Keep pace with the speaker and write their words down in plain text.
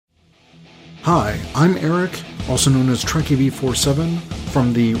Hi, I'm Eric, also known as Trekkie V47,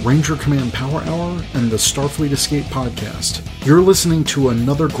 from the Ranger Command Power Hour and the Starfleet Escape podcast. You're listening to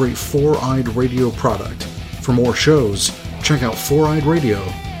another great Four-Eyed Radio product. For more shows, check out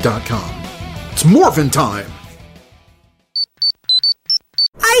foureyedradio.com. It's morphin' time!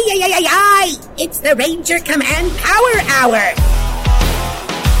 Ay! It's the Ranger Command Power Hour!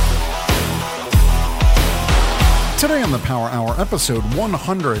 Today on the Power Hour, episode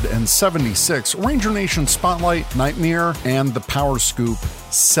 176, Ranger Nation Spotlight, Nightmare, and the Power Scoop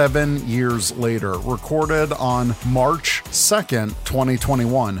 7 years later, recorded on March 2nd,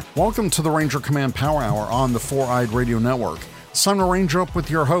 2021. Welcome to the Ranger Command Power Hour on the Four-Eyed Radio Network. It's time to range up with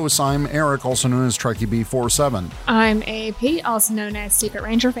your hosts. I'm Eric, also known as Trekkie B47. I'm AP, also known as Secret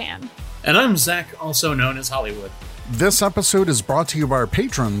Ranger Fan. And I'm Zach, also known as Hollywood. This episode is brought to you by our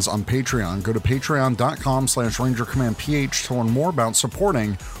patrons on Patreon. Go to patreon.com/RangerCommandPH to learn more about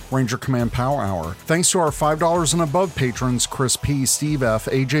supporting Ranger Command Power Hour. Thanks to our $5 and above patrons, Chris P., Steve F.,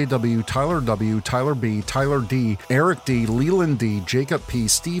 AJW, Tyler W., Tyler B., Tyler D., Eric D., Leland D., Jacob P.,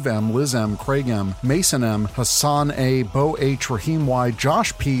 Steve M., Liz M., Craig M., Mason M., Hassan A., Bo H., Raheem Y.,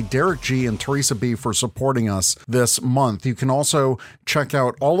 Josh P., Derek G., and Teresa B. for supporting us this month. You can also check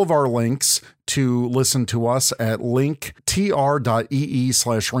out all of our links to listen to us at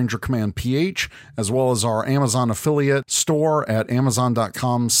linktr.ee/RangerCommandPH, as well as our Amazon affiliate store at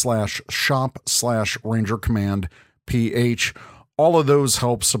amazon.com/shop/RangerCommandPH. All of those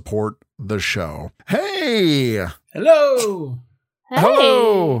help support the show. Hey! Hello!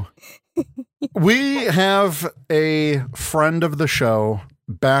 Hello! We have a friend of the show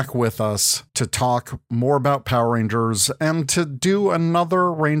back with us to talk more about Power Rangers and to do another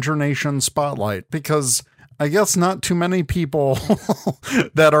Ranger Nation Spotlight, because I guess not too many people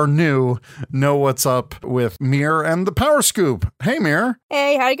that are new know what's up with Mir and the Power Scoop. Hey, Mir.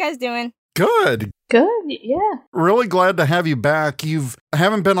 Hey, how you guys doing? Good. Good, yeah. Really glad to have you back.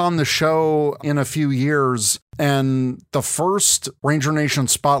 Haven't been on the show in a few years, and the first Ranger Nation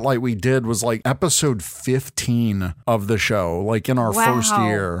Spotlight we did was like episode 15 of the show, like in our first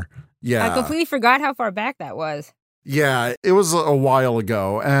year. Yeah. I completely forgot how far back that was. Yeah, it was a while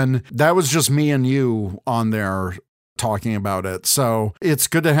ago, and that was just me and you on there talking about it. So it's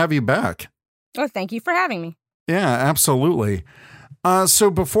good to have you back. Oh, thank you for having me. Yeah, absolutely. So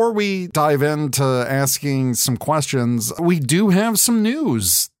before we dive into asking some questions, we do have some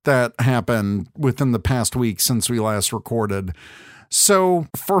news that happened within the past week since we last recorded. So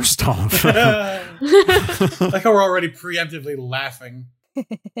first off, Like how we're already preemptively laughing.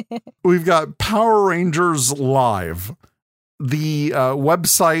 We've got Power Rangers Live. The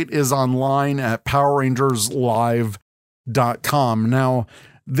website is online at powerrangerslive.com. Now,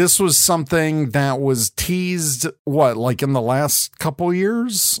 this was something that was teased, like in the last couple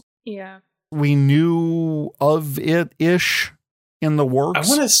years? Yeah. We knew of it-ish in the works. I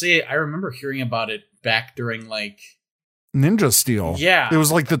want to say, I remember hearing about it back during like Ninja Steel. Yeah. It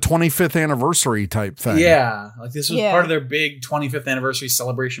was like the 25th anniversary type thing. Yeah. Like this was part of their big 25th anniversary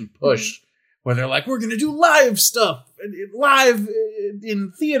celebration push, where they're like, we're going to do live stuff, live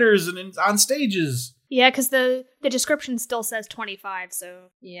in theaters and on stages. Yeah, because the description still says 25, so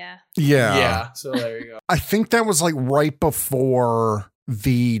yeah. Yeah. So there you go. I think that was like right before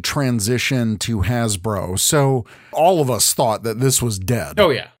the transition to Hasbro. So all of us thought that this was dead. Oh,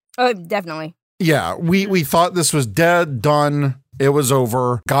 yeah. Oh, definitely. Yeah, we thought this was dead, done. It was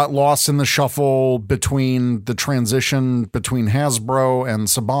over. Got lost in the shuffle between the transition between Hasbro and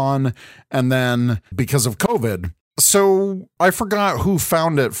Saban, and then because of COVID. So I forgot who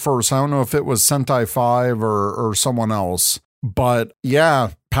found it first. I don't know if it was Sentai 5 or someone else. But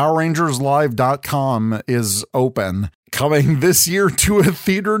yeah, PowerRangersLive.com is open. Coming this year to a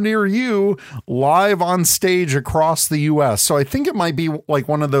theater near you, live on stage across the U.S. So I think it might be like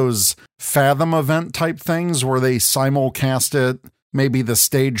one of those Fathom event type things where they simulcast it, maybe the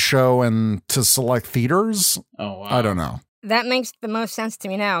stage show and to select theaters. Oh, wow. I don't know. That makes the most sense to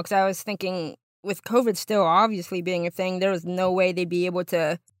me now, because I was thinking with COVID still obviously being a thing, there was no way they'd be able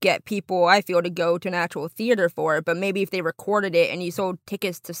to get people, I feel, to go to an actual theater for it. But maybe if they recorded it and you sold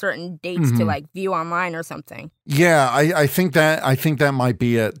tickets to certain dates to like view online or something. Yeah, I think that might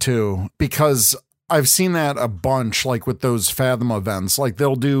be it too, because I've seen that a bunch, like with those Fathom events. Like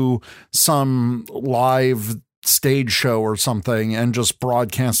they'll do some live stage show or something and just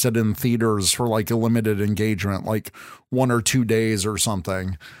broadcast it in theaters for like a limited engagement, like 1 or 2 days or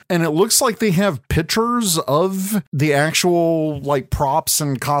something. And it looks like they have pictures of the actual like props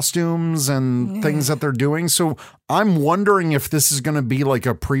and costumes and things that they're doing. So I'm wondering if this is going to be like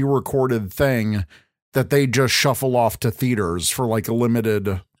a pre-recorded thing that they just shuffle off to theaters for like a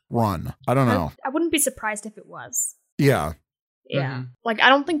limited run. I don't know. I wouldn't be surprised if it was. Yeah. Yeah. Mm-hmm. Like, I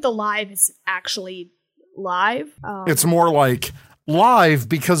don't think the live is actually live. It's more like live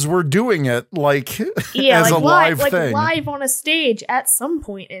because we're doing it like yeah, as like a live like thing. live on a stage at some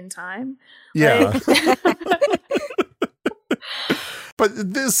point in time. Yeah. Like-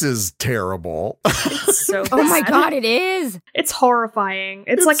 But this is terrible. It's so bad. Oh my god, it is. It's horrifying.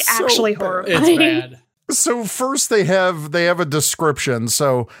 It's like so actually bad. horrifying. It's bad. So first they have a description.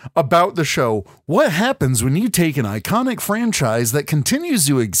 So about the show, what happens when you take an iconic franchise that continues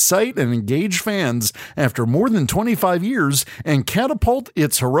to excite and engage fans after more than 25 years and catapult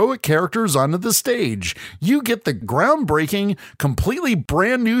its heroic characters onto the stage? You get the groundbreaking, completely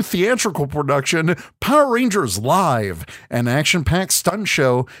brand new theatrical production, Power Rangers Live, an action-packed stunt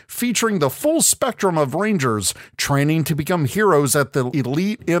show featuring the full spectrum of Rangers training to become heroes at the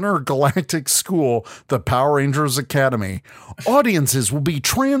elite intergalactic school, the Power Rangers Academy. Audiences will be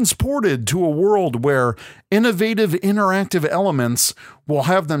transported to a world where innovative interactive elements will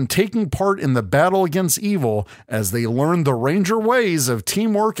have them taking part in the battle against evil as they learn the Ranger ways of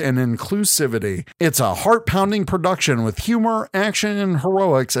teamwork and inclusivity. It's a heart-pounding production with humor, action, and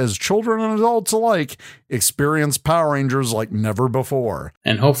heroics as children and adults alike experience Power Rangers like never before.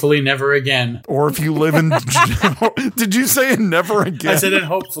 And hopefully never again. Or if you live in... Did you say never again? I said and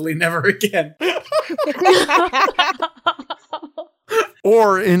hopefully never again.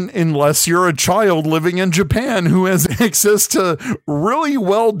 Or unless you're a child living in Japan who has access to really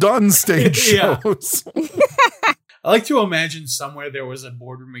well done stage Yeah. shows. I like to imagine somewhere there was a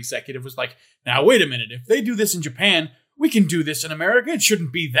boardroom executive was like, now wait a minute, if they do this in Japan, we can do this in America. It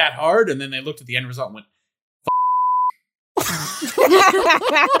shouldn't be that hard. And then they looked at the end result and went,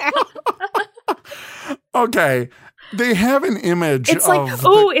 Okay, they have an image It's of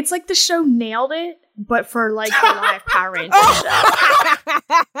like, it's like the show Nailed It, but for like the live Power Rangers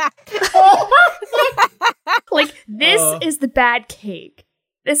show. Like, this is the bad cake.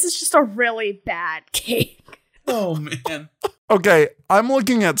 This is just a really bad cake. oh man. Okay, I'm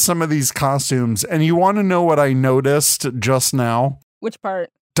looking at some of these costumes, and you want to know what I noticed just now? Which part?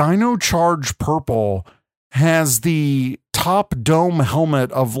 Dino Charge Purple has the top dome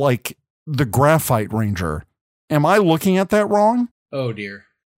helmet of like the Graphite Ranger. Am I looking at that wrong? Oh dear.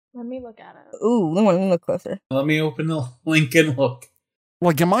 Let me look at it. Ooh, let me look closer. Let me open the link and look.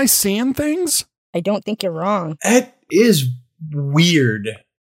 Like, am I seeing things? I don't think you're wrong. That is weird.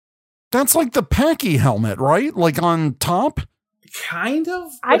 That's like the Packy helmet, right? Like on top? Kind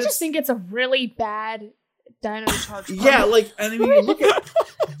of. I but just think it's a really bad Dino Charge. Yeah, like, I mean, you look at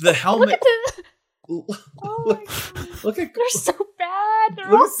the helmet. Look at the. Oh my look, god. look at They're so bad. They're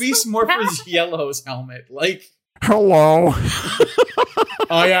look all at Beast so Morpher's bad. Yellow's helmet. Like, Hello.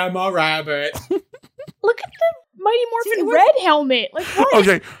 I am a rabbit. Look at the Mighty Morphin Red helmet. Like, what?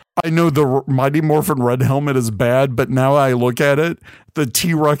 Okay, I know the Mighty Morphin Red helmet is bad, but now I look at it, the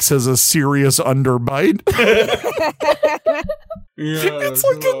T-Rex has a serious underbite. It's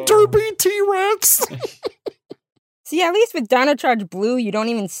like a derpy T-Rex. See, at least with Dino Charge Blue, you don't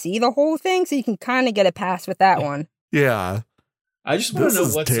even see the whole thing, so you can kind of get a pass with that one. Yeah. I just want This to know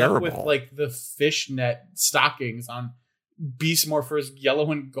is what's up with terrible. like the fishnet stockings on Beast Morpher's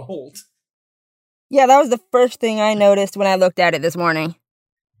Yellow and Gold. Yeah, that was the first thing I noticed when I looked at it this morning.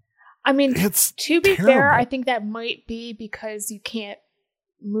 I mean, It's to be fair, terrible. I think that might be because you can't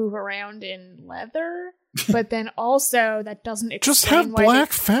move around in leather, but then also that doesn't explain just have why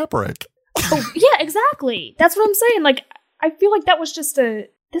black fabric. Oh, yeah, exactly. That's what I'm saying. Like, I feel like that was just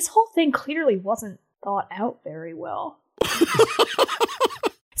this whole thing clearly wasn't thought out very well.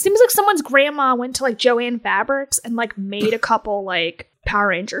 Seems like someone's grandma went to like Joanne Fabrics and like made a couple like Power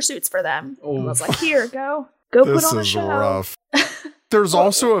Ranger suits for them. And was like, here, go put This on a is show. rough. There's Well,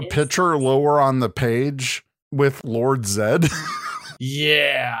 also a it is. picture lower on the page with Lord Zed.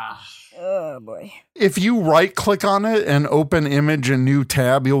 Yeah. Oh, boy. If you right click on it and open image and new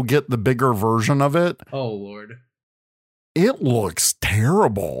tab, you'll get the bigger version of it. Oh Lord. It looks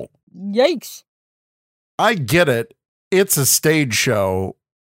terrible. Yikes. I get it. It's a stage show.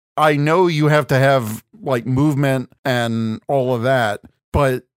 I know you have to have like movement and all of that,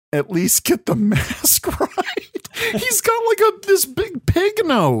 but at least get the mask right. He's got like this big pig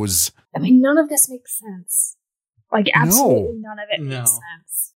nose. I mean, none of this makes sense. Like, absolutely none of it No. makes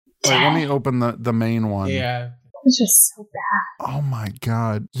sense. Wait, let me open the main one. Yeah. It's just so bad. Oh my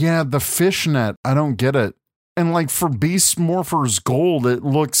God. Yeah, the fishnet. I don't get it. And like for Beast Morpher's Gold, it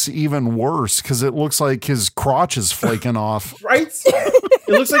looks even worse because it looks like his crotch is flaking off. Right? It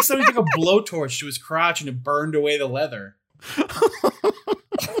looks like somebody took a blowtorch to his crotch and it burned away the leather.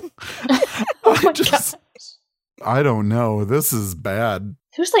 Oh my god. I don't know. This is bad.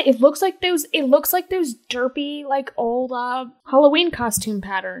 Seriously, it looks like those derpy, like, old Halloween costume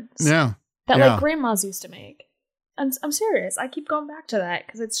patterns. Yeah. That, Yeah. like, grandmas used to make. I'm serious. I keep going back to that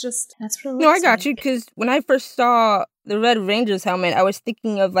because it's just, that's what it looks No, I got like. you, because when I first saw the Red Ranger's helmet, I was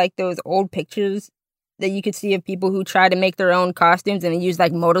thinking of, like, those old pictures that you could see of people who try to make their own costumes and use,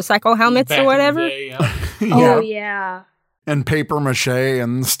 like, motorcycle helmets Back or in the whatever. day, yeah. Oh, yeah. And paper mache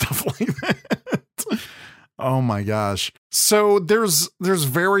and stuff like that. Oh my gosh. So there's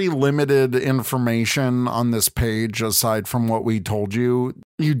very limited information on this page aside from what we told you.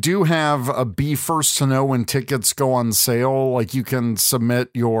 You do have a be first to know when tickets go on sale. Like you can submit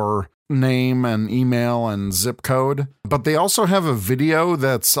your name and email and zip code, but they also have a video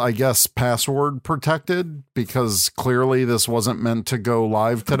that's, I guess, password protected because clearly this wasn't meant to go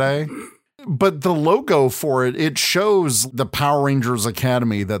live today. But the logo for it shows the Power Rangers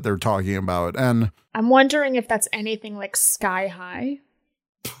Academy that they're talking about. And I'm wondering if that's anything like Sky High.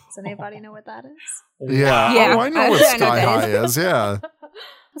 Does anybody know what that is? yeah, Yeah, oh, I know I what know Sky that High is. Yeah.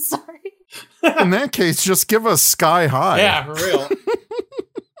 Sorry. In that case, just give us Sky High. Yeah, for real.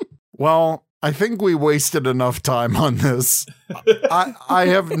 Well, I think we wasted enough time on this. I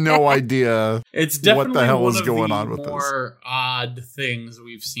have no idea. It's definitely what the hell one is of going the on with this. more odd things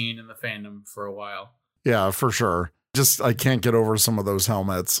we've seen in the fandom for a while. Yeah, for sure. Just, I can't get over some of those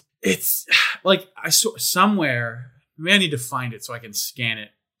helmets. It's like I saw somewhere. Maybe I need to find it so I can scan it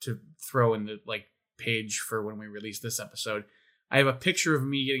to throw in the like page for when we release this episode. I have a picture of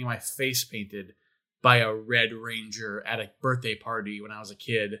me getting my face painted by a Red Ranger at a birthday party when I was a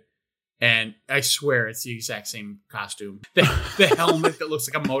kid. And I swear it's the exact same costume. The helmet that looks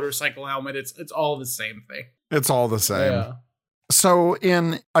like a motorcycle helmet. It's all the same thing. It's all the same. Yeah. So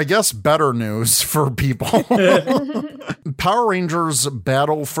in, I guess, better news for people, Power Rangers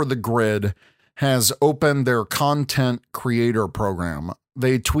Battle for the Grid has opened their content creator program.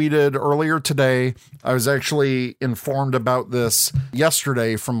 They tweeted earlier today. I was actually informed about this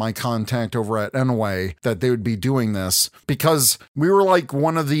yesterday from my contact over at Enway that they would be doing this because we were like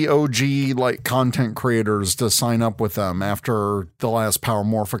one of the OG like content creators to sign up with them after the last Power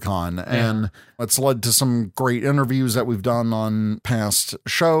Morphicon. And it's led to some great interviews that we've done on past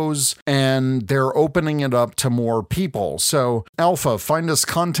shows, and they're opening it up to more people. So Alpha, find us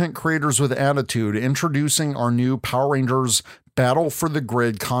content creators with attitude, introducing our new Power Rangers Battle for the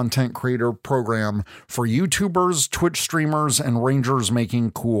Grid content creator program for YouTubers, Twitch streamers, and Rangers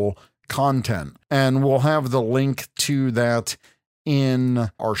making cool content. And we'll have the link to that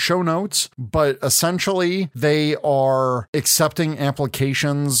in our show notes, but essentially they are accepting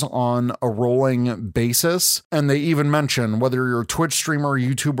applications on a rolling basis. And they even mention whether you're a Twitch streamer,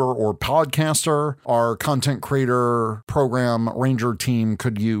 YouTuber, or podcaster, our content creator program Ranger team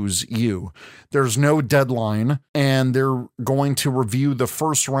could use you. There's no deadline, and they're going to review the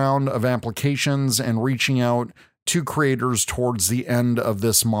first round of applications and reaching out to creators towards the end of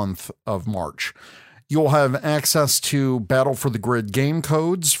this month of March. You'll have access to Battle for the Grid game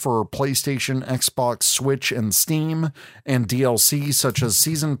codes for PlayStation, Xbox, Switch, and Steam, and DLC such as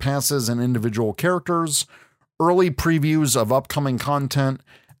season passes and individual characters, early previews of upcoming content,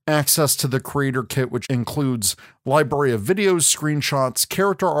 access to the creator kit, which includes library of videos, screenshots,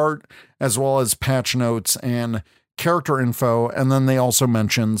 character art, as well as patch notes and character info. And then they also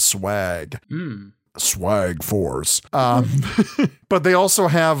mention swag. Swag Force. But they also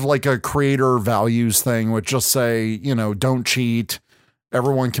have like a creator values thing, which just say, you know, don't cheat.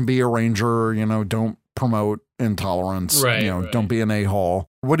 Everyone can be a ranger, you know, don't promote intolerance, Right, you know, right. don't be an a-hole.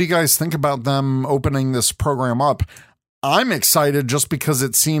 What do you guys think about them opening this program up? I'm excited just because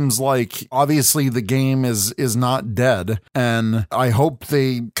it seems like obviously the game is not dead, and I hope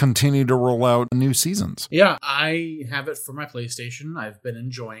they continue to roll out new seasons. Yeah, I have it for my PlayStation. I've been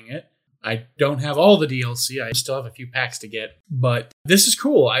enjoying it. I don't have all the DLC. I still have a few packs to get, but this is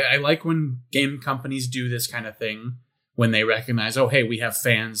cool. I like when game companies do this kind of thing when they recognize, oh, hey, we have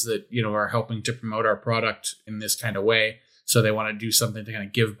fans that, you know, are helping to promote our product in this kind of way. So they want to do something to kind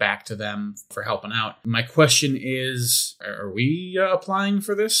of give back to them for helping out. My question is, are we applying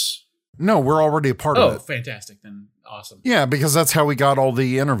for this? No, we're already a part Oh, of it. fantastic. Then awesome. Yeah, because that's how we got all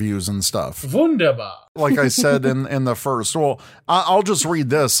the interviews and stuff. Wunderbar. Like I said in the first. Well, I'll just read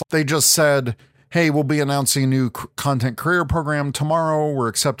this. They just said, hey, we'll be announcing a new content creator program tomorrow. We're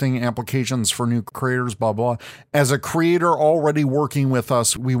accepting applications for new creators, blah, blah. As a creator already working with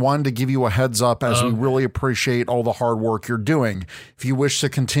us, we wanted to give you a heads up as we really appreciate all the hard work you're doing. If you wish to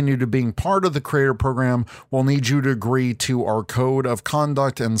continue to being part of the creator program, we'll need you to agree to our code of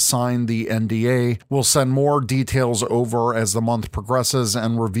conduct and sign the NDA. We'll send more details over as the month progresses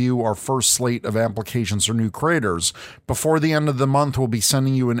and review our first slate of applications for new creators. Before the end of the month, we'll be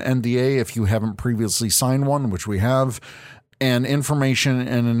sending you an NDA if you haven't previously signed one, which we have, and information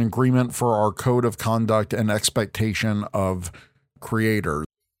and an agreement for our code of conduct and expectation of creators.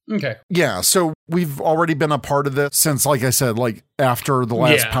 Okay. Yeah, so we've already been a part of this since, like I said, like after the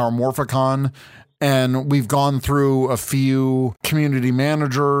last Power Morphicon, and we've gone through a few community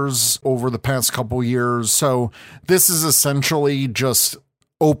managers over the past couple years. So this is essentially just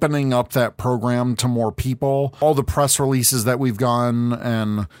opening up that program to more people. All the press releases that we've gotten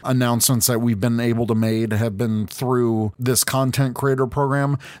and announcements that we've been able to make have been through this content creator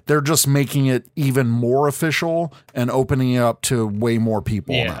program. They're just making it even more official and opening it up to way more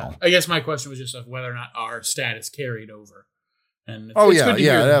people now. I guess my question was just of whether or not our status carried over. And it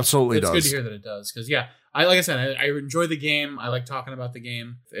absolutely does. It's good to hear that it does. Because, like I said, I enjoy the game. I like talking about the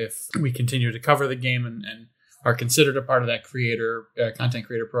game. If we continue to cover the game and are considered a part of that content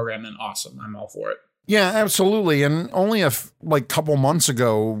creator program, then awesome. I'm all for it. Yeah, absolutely. And only a couple months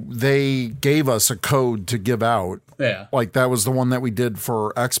ago, they gave us a code to give out. Yeah. Like that was the one that we did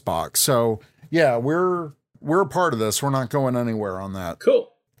for Xbox. So yeah, we're a part of this. We're not going anywhere on that.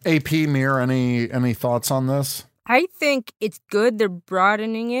 Cool. AP, Mir, any thoughts on this? I think it's good they're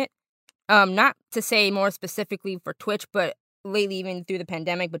broadening it. Not to say more specifically for Twitch, but lately even through the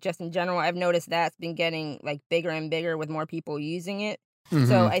pandemic, but just in general, I've noticed that's been getting like bigger and bigger with more people using it. Mm-hmm.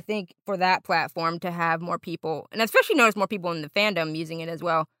 So I think for that platform to have more people, and especially notice more people in the fandom using it as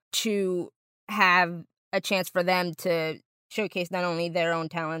well, to have a chance for them to showcase not only their own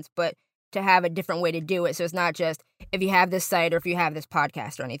talents, but to have a different way to do it. So it's not just if you have this site or if you have this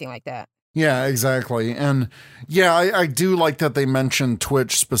podcast or anything like that. Yeah, exactly. And yeah, I do like that they mentioned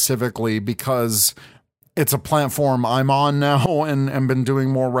Twitch specifically because it's a platform I'm on now and been doing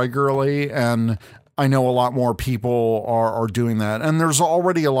more regularly. And I know a lot more people are doing that. And there's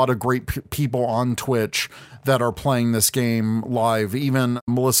already a lot of great people on Twitch that are playing this game live. Even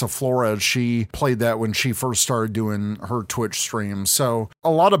Melissa Flores, she played that when she first started doing her Twitch streams. So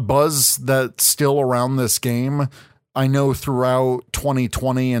a lot of buzz that's still around this game. I know throughout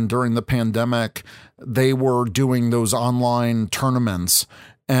 2020 and during the pandemic, they were doing those online tournaments.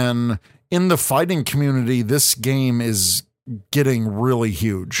 And in the fighting community, this game is getting really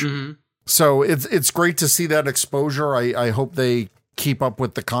huge. Mm-hmm. So it's great to see that exposure. I hope they keep up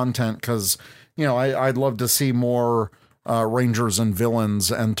with the content because, I'd love to see more Rangers and villains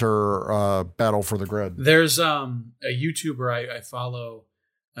enter Battle for the Grid. There's a YouTuber I follow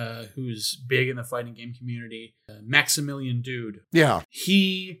who's big in the fighting game community, Maximilian Dude. Yeah.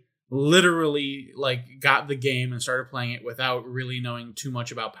 He literally got the game and started playing it without really knowing too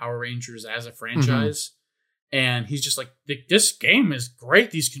much about Power Rangers as a franchise. Mm-hmm. And he's just like, this game is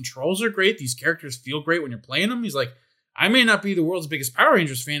great. These controls are great. These characters feel great when you're playing them. He's like, I may not be the world's biggest Power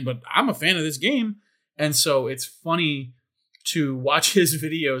Rangers fan, but I'm a fan of this game. And so it's funny to watch his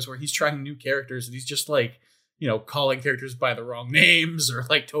videos where he's trying new characters and he's just calling characters by the wrong names or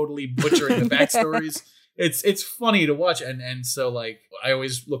totally butchering the backstories. It's funny to watch. And so I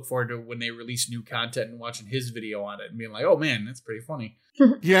always look forward to when they release new content and watching his video on it and being like, oh man, that's pretty funny.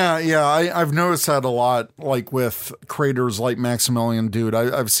 Yeah. I've noticed that a lot, with creators like Maximilian Dude.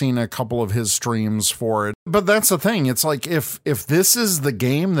 I've seen a couple of his streams for it. But that's the thing. It's if this is the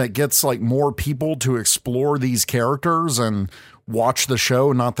game that gets more people to explore these characters and watch the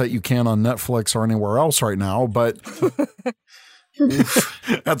show, not that you can on Netflix or anywhere else right now, but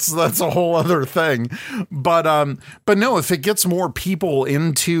that's a whole other thing. But no, if it gets more people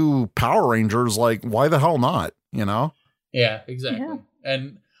into Power Rangers, why the hell not? Yeah, exactly. Yeah.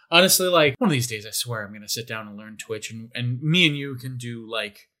 And honestly, one of these days, I swear I'm going to sit down and learn Twitch and me and you can do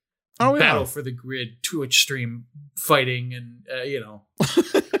Battle for the Grid Twitch stream fighting and,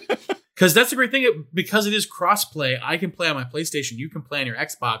 because that's the great thing. Because it is cross-play, I can play on my PlayStation, you can play on your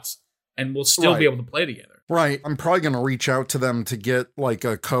Xbox, and we'll still be able to play together. Right. I'm probably going to reach out to them to get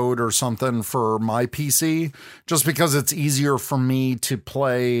a code or something for my PC, just because it's easier for me to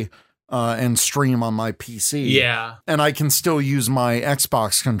play and stream on my PC. Yeah. And I can still use my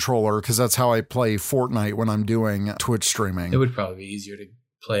Xbox controller because that's how I play Fortnite when I'm doing Twitch streaming. It would probably be easier to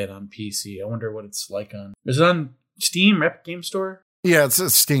play it on PC. I wonder what it's like on... Is it on Steam, Epic Game Store? Yeah, it's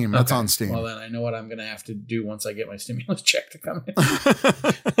Steam. It's on Steam. Well, then I know what I'm going to have to do once I get my stimulus check to come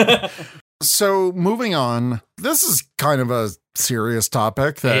in. So moving on, this is kind of a serious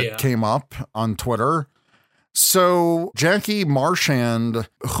topic that came up on Twitter. So Jackie Marchand,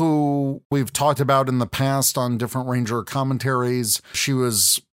 who we've talked about in the past on different Ranger commentaries, she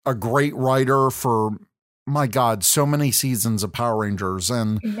was a great writer for, my God, so many seasons of Power Rangers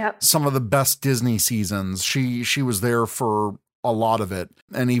and some of the best Disney seasons. She was there for a lot of it,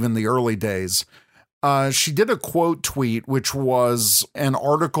 and even the early days. She did a quote tweet, which was an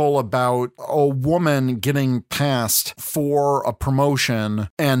article about a woman getting passed for a promotion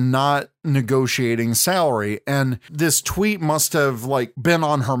and not negotiating salary. And this tweet must have been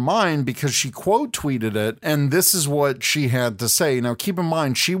on her mind because she quote tweeted it. And this is what she had to say. Now, keep in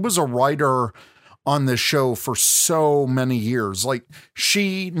mind, she was a writer on this show for so many years.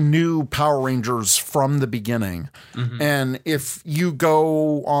 She knew Power Rangers from the beginning. Mm-hmm. And if you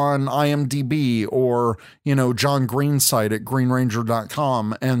go on IMDb or, John Green's site at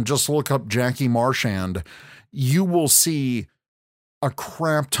greenranger.com and just look up Jackie Marchand, you will see a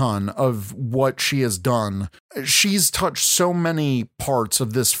crap ton of what she has done. She's touched so many parts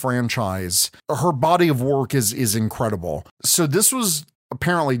of this franchise. Her body of work is incredible. So this was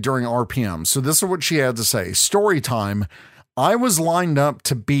apparently during RPM. So this is what she had to say. Story time. I was lined up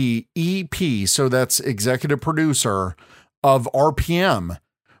to be EP, so that's executive producer of RPM.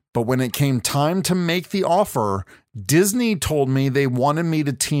 But when it came time to make the offer, Disney told me they wanted me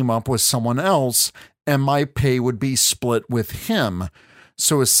to team up with someone else and my pay would be split with him.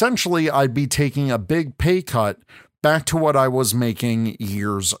 So essentially I'd be taking a big pay cut back to what I was making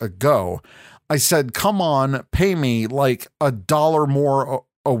years ago. I said, come on, pay me $1 more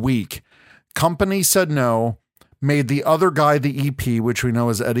a week. Company said no, made the other guy the EP, which we know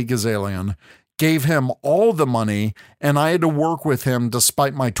as Eddie Gazalian, gave him all the money, and I had to work with him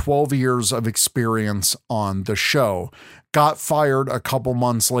despite my 12 years of experience on the show. Got fired a couple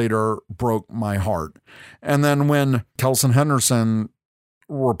months later, broke my heart. And then when Kelson Henderson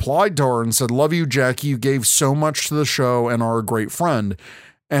replied to her and said, love you, Jackie, you gave so much to the show and are a great friend.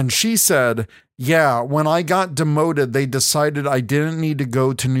 And she said, yeah, when I got demoted, they decided I didn't need to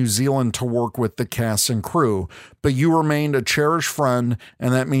go to New Zealand to work with the cast and crew, but you remained a cherished friend,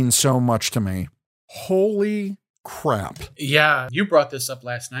 and that means so much to me. Holy crap. Yeah, you brought this up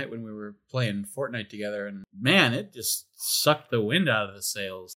last night when we were playing Fortnite together, and man, it just sucked the wind out of the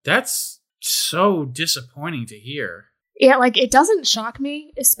sails. That's so disappointing to hear. Yeah, it doesn't shock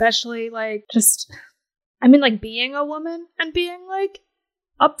me, especially being a woman and being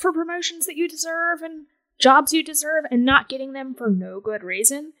up for promotions that you deserve and jobs you deserve and not getting them for no good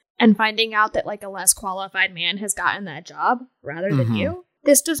reason and finding out that a less qualified man has gotten that job rather than you.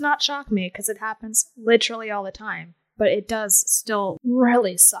 This does not shock me because it happens literally all the time, but it does still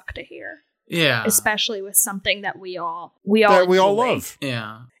really suck to hear. Yeah. Especially with something that we all love.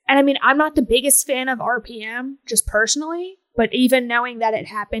 Yeah. And I'm not the biggest fan of RPM just personally, but even knowing that it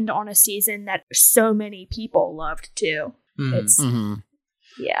happened on a season that so many people loved too. It's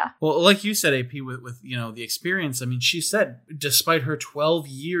yeah. Well, like you said, AP, with the experience, she said despite her 12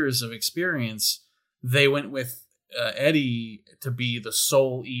 years of experience, they went with Eddie to be the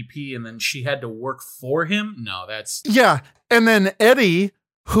sole EP, and then she had to work for him. No, that's... Yeah, and then Eddie,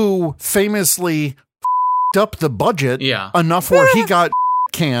 who famously up the budget enough where he got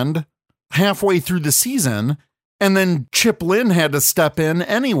canned halfway through the season, and then Chip Lynn had to step in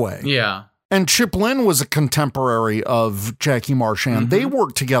anyway. Yeah. And Chip Lynn was a contemporary of Jackie Marchand. They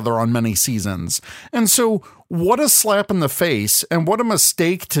worked together on many seasons. And so what a slap in the face and what a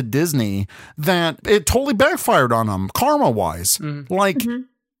mistake to Disney that it totally backfired on them karma-wise.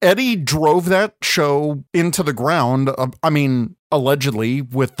 Eddie drove that show into the ground, allegedly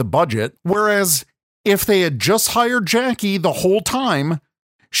with the budget. Whereas if they had just hired Jackie the whole time,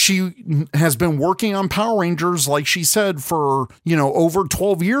 she has been working on Power Rangers, like she said, for, over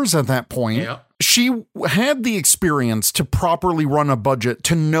 12 years at that point. Yeah. She had the experience to properly run a budget,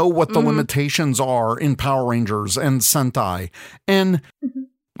 to know what the limitations are in Power Rangers and Sentai. And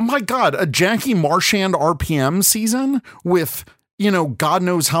my God, a Jackie Marchand RPM season with, God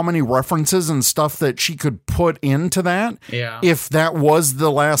knows how many references and stuff that she could put into that. Yeah. If that was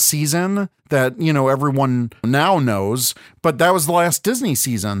the last season that, everyone now knows, but that was the last Disney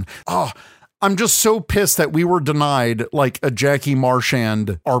season. Oh, I'm just so pissed that we were denied a Jackie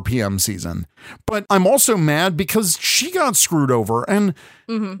Marchand RPM season. But I'm also mad because she got screwed over, and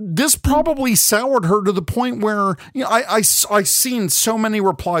this probably soured her to the point where I seen so many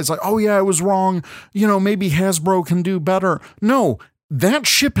replies like, "Oh yeah, I was wrong. Maybe Hasbro can do better." No, that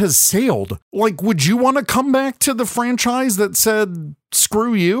ship has sailed. Would you want to come back to the franchise that said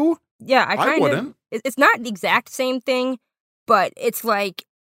screw you? Yeah, I wouldn't. It's not the exact same thing, but it's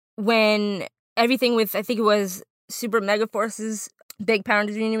when everything with, I think it was Super Megaforce's big Power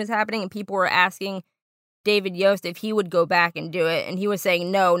Rangers reunion was happening, and people were asking David Yost if he would go back and do it, and he was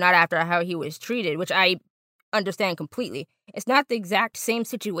saying no, not after how he was treated, which I understand completely. It's not the exact same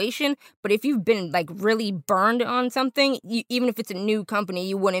situation, but if you've been like really burned on something, even if it's a new company,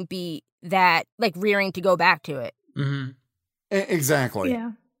 you wouldn't be that like rearing to go back to it. Mm-hmm. Exactly.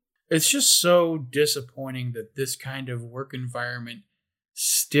 Yeah. It's just so disappointing that this kind of work environment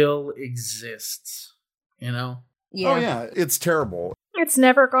still exists, you know? Yeah. Oh yeah, it's terrible. It's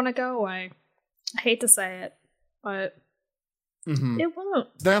never gonna go away. I hate to say it, but it won't.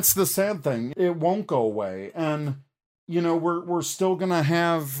 That's the sad thing. It won't go away. And, you know, we're still going to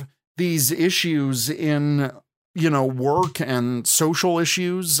have these issues in, you know, work and social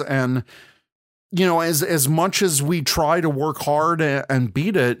issues. And, you know, as much as we try to work hard and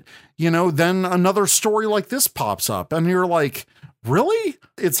beat it, you know, then another story like this pops up and you're like, really?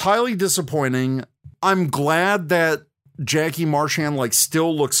 It's highly disappointing. I'm glad that Jackie Marchand like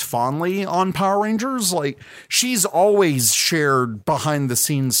still looks fondly on Power Rangers. Like she's always shared behind the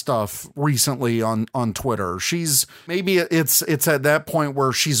scenes stuff recently on Twitter. She's maybe it's at that point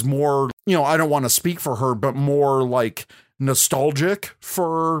where she's more, you know, I don't want to speak for her, but more like nostalgic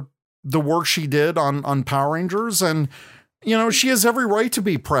for the work she did on Power Rangers. And, you know, she has every right to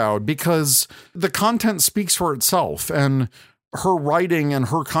be proud because the content speaks for itself, and her writing and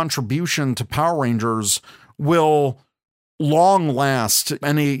her contribution to Power Rangers will long last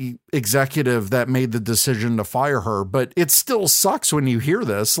any executive that made the decision to fire her. But it still sucks when you hear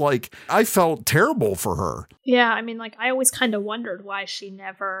this. Like, I felt terrible for her. Yeah, I mean, like, I always kind of wondered why she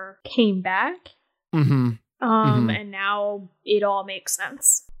never came back. And now it all makes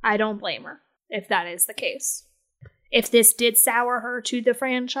sense. I don't blame her if that is the case. If this did sour her to the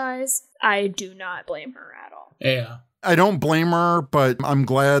franchise, I do not blame her at all. Yeah. I don't blame her, but I'm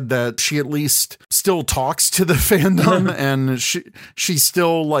glad that she at least still talks to the fandom and she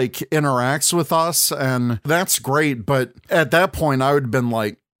still like interacts with us, and that's great. But at that point I would have been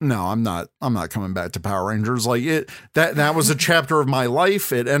like, no, I'm not coming back to Power Rangers. Like that was a chapter of my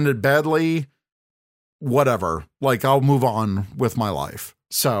life. It ended badly. Whatever. Like, I'll move on with my life.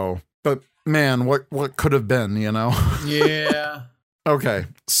 So, but man, what could have been, you know? Yeah. Okay.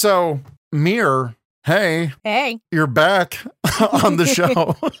 So, Mir, hey, you're back on the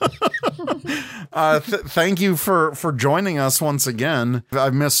show. Thank you for joining us once again.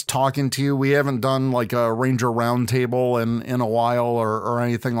 I've missed talking to you. We haven't done like a Ranger Roundtable in a while or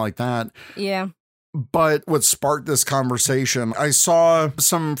anything like that. Yeah. But what sparked this conversation, I saw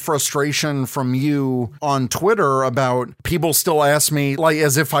some frustration from you on Twitter about people still ask me, like,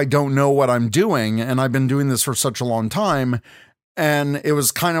 as if I don't know what I'm doing. And I've been doing this for such a long time. And it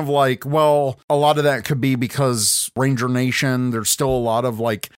was kind of like, well, a lot of that could be because Ranger Nation, there's still a lot of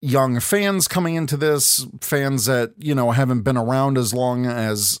like young fans coming into this, fans that, you know, haven't been around as long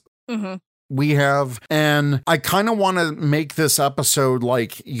as we have. And I kind of want to make this episode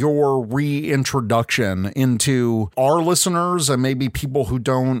like your reintroduction into our listeners and maybe people who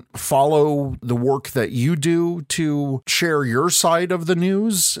don't follow the work that you do to share your side of the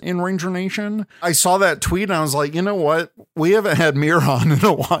news in Ranger Nation. I saw that tweet and I was like, you know what? We haven't had Mir on in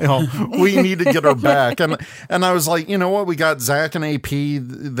a while. We need to get her back. And I was like, you know what? We got Zach and AP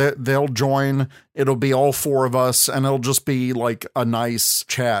that they'll join. It'll be all four of us and it'll just be like a nice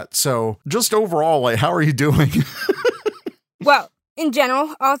chat. So just overall, like, how are you doing? Well, in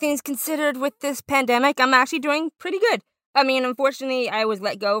general, all things considered with this pandemic, I'm actually doing pretty good. I mean, unfortunately, I was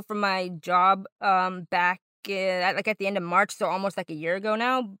let go from my job back at the end of March, so almost like a year ago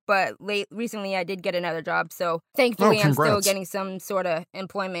now. But recently, I did get another job, so thankfully, I'm still getting some sort of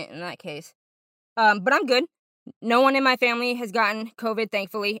employment in that case. But I'm good. No one in my family has gotten COVID,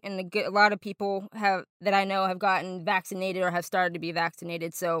 thankfully, and a lot of people that I know have gotten vaccinated or have started to be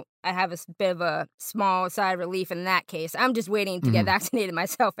vaccinated, so I have a bit of a small sigh of relief in that case. I'm just waiting to get vaccinated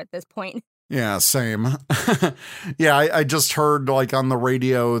myself at this point. Yeah, same. Yeah, I just heard like on the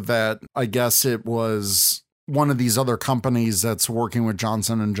radio that I guess it was one of these other companies that's working with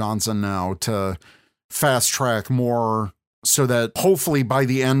Johnson & Johnson now to fast track more so that hopefully by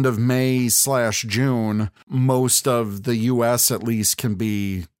the end of May/June, most of the US at least can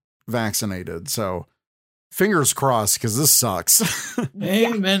be vaccinated. So fingers crossed, because this sucks.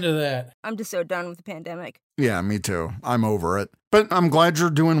 Amen to that. I'm just so done with the pandemic. Yeah, me too. I'm over it. But I'm glad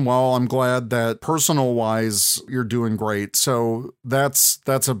you're doing well. I'm glad that personal wise, you're doing great. So that's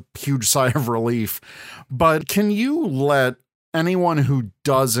a huge sigh of relief. But can you let anyone who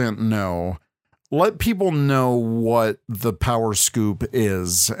doesn't know, let people know what the Power Scoop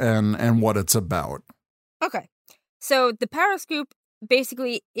is and what it's about? Okay. So the Power Scoop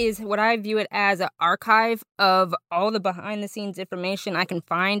basically is what I view it as an archive of all the behind-the-scenes information I can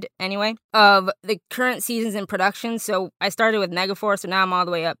find, anyway, of the current seasons in production. So I started with Megaforce, so now I'm all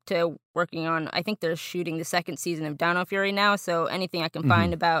the way up to working on, I think they're shooting the second season of Dino Fury now, so anything I can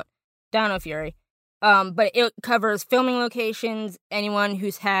find about Dino Fury. But it covers filming locations, anyone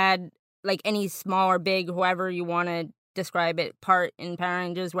who's had, like, any small or big, whoever you want to describe it, part in Power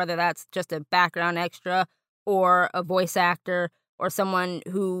Rangers, whether that's just a background extra or a voice actor or someone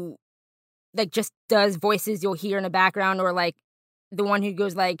who, like, just does voices you'll hear in the background, or, like, the one who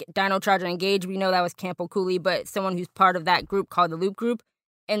goes, like, Dino Charger Engage, we know that was Campo Cooley, but someone who's part of that group called the Loop Group,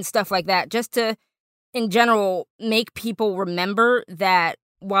 and stuff like that, just to, in general, make people remember that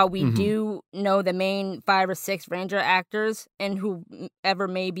while we do know the main 5 or 6 Ranger actors and whoever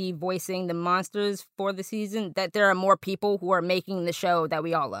may be voicing the monsters for the season, that there are more people who are making the show that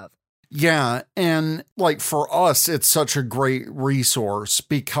we all love. Yeah, and like for us, it's such a great resource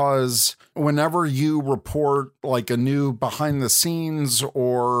because whenever you report like a new behind the scenes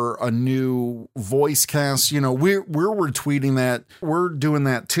or a new voice cast, we're retweeting that. We're doing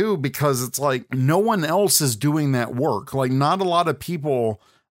that too because it's like no one else is doing that work. Like not a lot of people,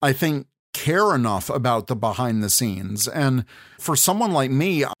 I think, care enough about the behind the scenes. And for someone like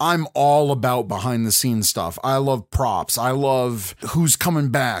me, I'm all about behind the scenes stuff. I love props. I love who's coming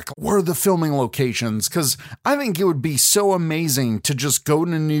back. Where are the filming locations? Because I think it would be so amazing to just go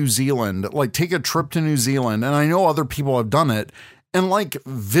to New Zealand, like take a trip to New Zealand. And I know other people have done it and like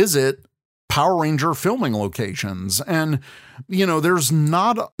visit Power Ranger filming locations. And, there's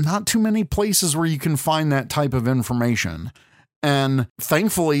not too many places where you can find that type of information. And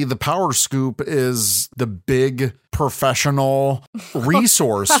thankfully, the Power Scoop is the big professional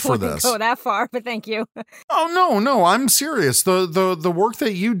resource for this. I wouldn't go that far, but thank you. Oh, no, I'm serious. The work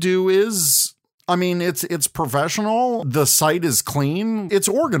that you do is, it's professional. The site is clean. It's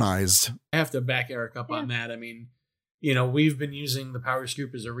organized. I have to back Eric up on that. We've been using the Power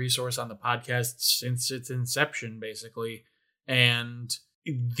Scoop as a resource on the podcast since its inception, basically. And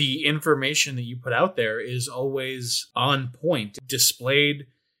the information that you put out there is always on point, displayed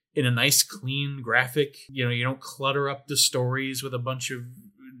in a nice, clean graphic. You don't clutter up the stories with a bunch of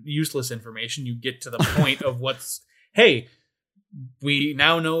useless information. You get to the point of hey, we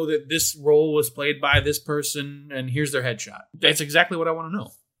now know that this role was played by this person, and here's their headshot. That's exactly what I want to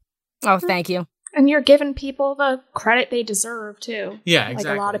know. Oh, thank you. And you're giving people the credit they deserve, too. Yeah,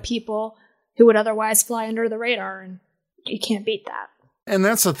 exactly. Like a lot of people who would otherwise fly under the radar, and you can't beat that. And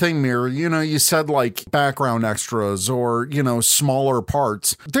that's the thing, Mir, you said like background extras or, smaller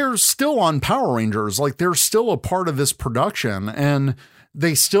parts. They're still on Power Rangers. Like they're still a part of this production and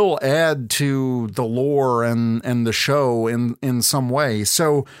they still add to the lore and the show in some way.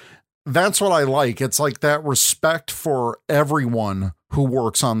 So that's what I like. It's like that respect for everyone who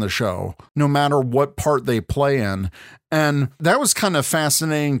works on the show, no matter what part they play in. And that was kind of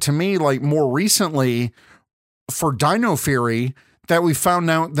fascinating to me, like more recently for Dino Fury, that we found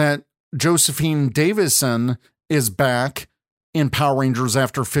out that Josephine Davison is back in Power Rangers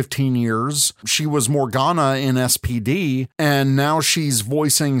after 15 years. She was Morgana in SPD, and now she's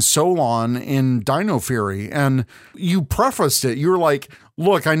voicing Solon in Dino Fury. And you prefaced it. You're like,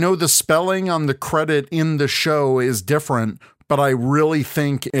 look, I know the spelling on the credit in the show is different, but I really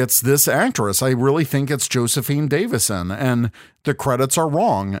think it's this actress. I really think it's Josephine Davison, and the credits are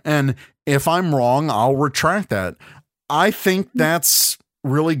wrong. And if I'm wrong, I'll retract that. I think that's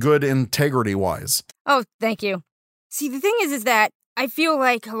really good integrity-wise. Oh, thank you. See, the thing is that I feel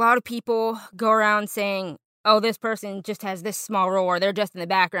like a lot of people go around saying, oh, this person just has this small role or they're just in the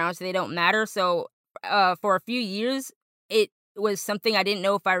background so they don't matter. So for a few years, it was something I didn't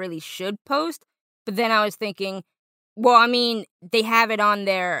know if I really should post. But then I was thinking, well, they have it on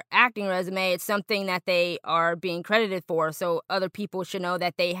their acting resume. It's something that they are being credited for. So other people should know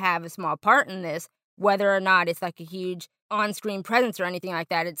that they have a small part in this. Whether or not it's like a huge on-screen presence or anything like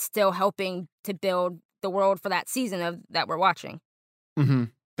that, it's still helping to build the world for that season that we're watching. Mm-hmm.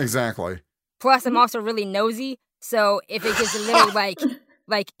 Exactly. Plus, I'm also really nosy, so if it gives a little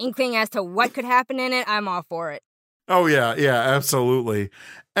like inkling as to what could happen in it, I'm all for it. Oh yeah, absolutely.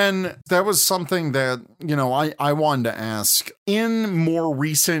 And that was something that I wanted to ask. In more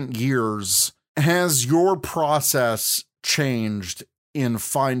recent years, has your process changed in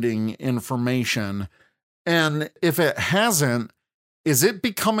finding information? And if it hasn't, is it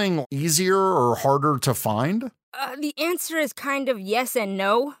becoming easier or harder to find? The answer is kind of yes and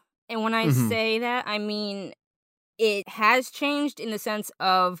no. And when I say that, it has changed in the sense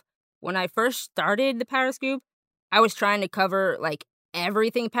of when I first started the Power Scoop, I was trying to cover like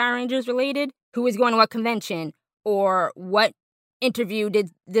everything Power Rangers related, who was going to what convention or what interview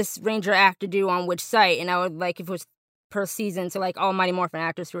did this Ranger actor do on which site, and I would, like, if it was per season, so like all Mighty Morphin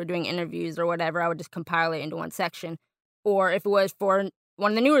actors who were doing interviews or whatever, I would just compile it into one section. Or if it was for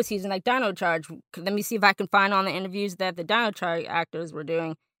one of the newer seasons, like Dino Charge, let me see if I can find all the interviews that the Dino Charge actors were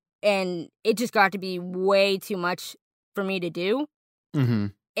doing. And it just got to be way too much for me to do. Mm-hmm.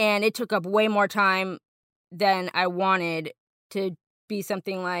 And it took up way more time than I wanted to be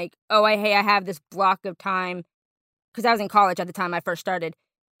something like, oh, I have this block of time, because I was in college at the time I first started,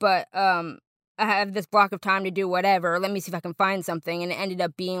 but I have this block of time to do whatever. Let me see if I can find something. And it ended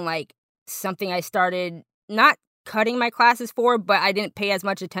up being like something I started not cutting my classes for, but I didn't pay as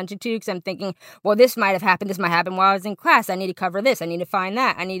much attention to, because I'm thinking, well, this might have happened. This might happen while I was in class. I need to cover this. I need to find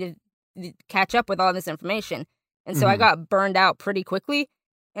that. I need to catch up with all this information. And so I got burned out pretty quickly.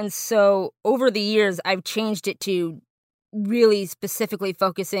 And so over the years, I've changed it to really specifically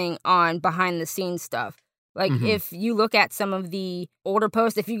focusing on behind the scenes stuff. Like, if you look at some of the older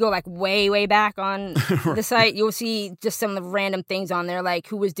posts, if you go like way, way back on the site, you'll see just some of the random things on there, like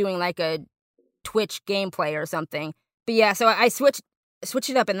who was doing like a Twitch gameplay or something. But yeah, so I switched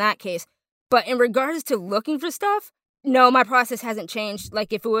it up in that case. But in regards to looking for stuff, no, my process hasn't changed.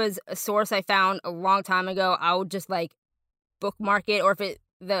 Like, if it was a source I found a long time ago, I would just like bookmark it, or if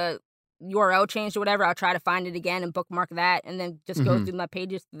the URL changed or whatever, I'll try to find it again and bookmark that, and then just go through my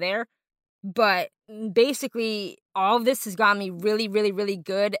pages there. But basically, all of this has gotten me really, really, really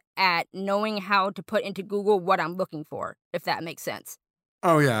good at knowing how to put into Google what I'm looking for, if that makes sense.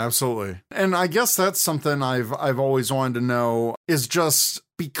 Oh yeah, absolutely. And I guess that's something I've always wanted to know, is just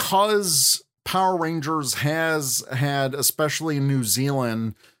because Power Rangers has had, especially in New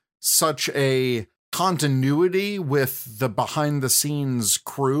Zealand, such a continuity with the behind the scenes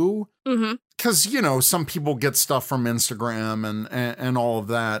crew. Because, you know, some people get stuff from Instagram and all of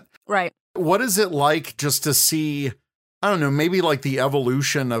that. Right. What is it like just to see, I don't know, maybe like the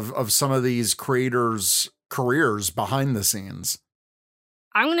evolution of some of these creators' careers behind the scenes?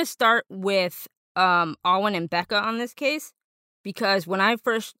 I'm going to start with Alwyn and Becca on this case, because when I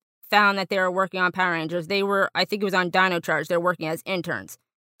first found that they were working on Power Rangers, they were, I think it was on Dino Charge, they're working as interns.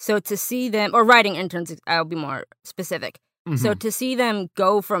 So to see them, or writing interns, I'll be more specific. So to see them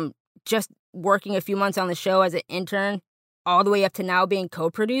go from just working a few months on the show as an intern all the way up to now being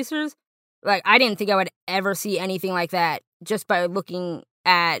co-producers, like, I didn't think I would ever see anything like that just by looking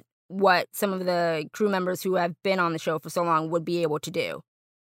at what some of the crew members who have been on the show for so long would be able to do.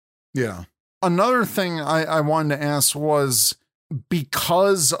 Yeah. Another thing I wanted to ask was,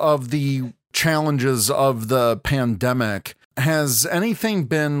 because of the challenges of the pandemic, has anything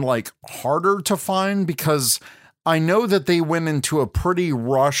been like harder to find? Because I know that they went into a pretty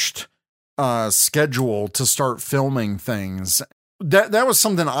rushed schedule to start filming things. That was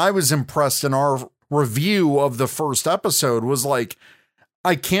something I was impressed in our review of the first episode, was like,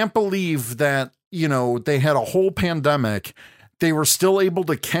 I can't believe that, you know, they had a whole pandemic. They were still able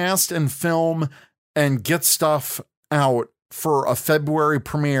to cast and film and get stuff out for a February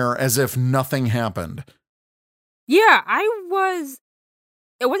premiere as if nothing happened. Yeah, I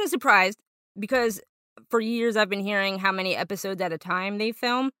wasn't surprised, because for years I've been hearing how many episodes at a time they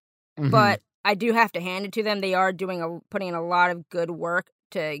film, but I do have to hand it to them. They are putting in a lot of good work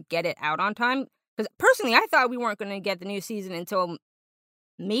to get it out on time. Because personally, I thought we weren't going to get the new season until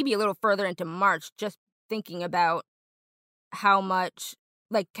maybe a little further into March, just thinking about how much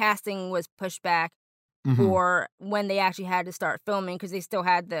like casting was pushed back for when they actually had to start filming, because they still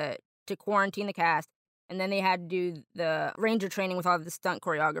had to quarantine the cast, and then they had to do the Ranger training with all of the stunt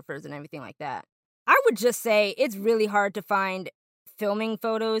choreographers and everything like that. I would just say it's really hard to find filming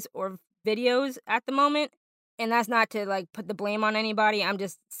photos or videos at the moment, and that's not to like put the blame on anybody. I'm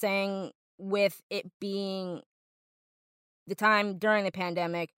just saying, with it being the time during the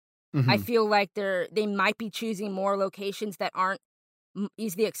pandemic, I feel like they might be choosing more locations that aren't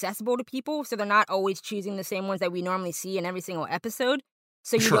easily accessible to people, so they're not always choosing the same ones that we normally see in every single episode,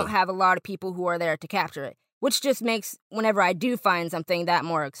 so you don't have a lot of people who are there to capture it, which just makes whenever I do find something that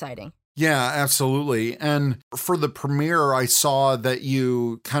more exciting. Yeah, absolutely. And for the premiere, I saw that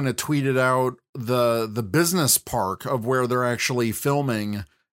you kind of tweeted out the business park of where they're actually filming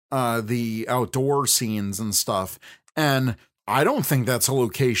the outdoor scenes and stuff. And I don't think that's a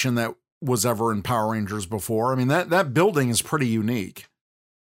location that was ever in Power Rangers before. I mean, that building is pretty unique.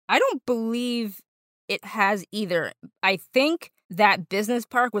 I don't believe it has either. I think that business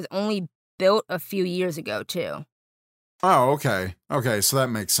park was only built a few years ago, too. Oh, okay. Okay, so that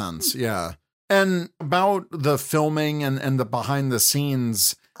makes sense. Yeah. And about the filming and the behind the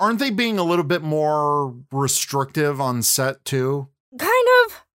scenes, aren't they being a little bit more restrictive on set too? Kind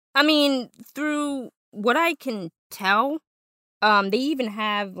of. I mean, through what I can tell, They even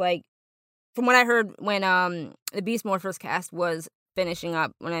have, like, from what I heard when the Beast Morphers cast was finishing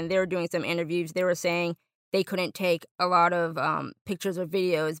up, when they were doing some interviews, they were saying they couldn't take a lot of pictures or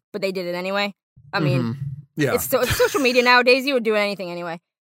videos, but they did it anyway. I mean, yeah, it's social media nowadays. You would do anything anyway.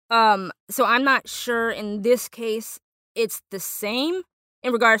 So I'm not sure in this case it's the same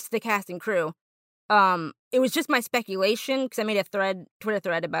in regards to the cast and crew. It was just my speculation, because I made a Twitter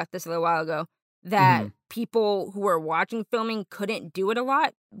thread about this a little while ago, that people who were watching filming couldn't do it a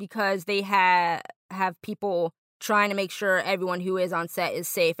lot because they have people trying to make sure everyone who is on set is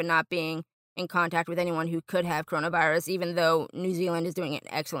safe and not being in contact with anyone who could have coronavirus, even though New Zealand is doing an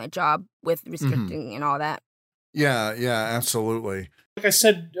excellent job with restricting and all that. Yeah, absolutely. Like I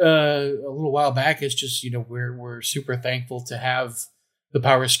said a little while back, it's just, we're super thankful to have the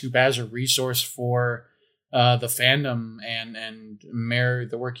Power Scoop as a resource for the fandom, and Mare,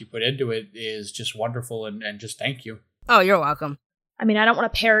 the work you put into it is just wonderful, and just thank you. Oh, you're welcome. I mean, I don't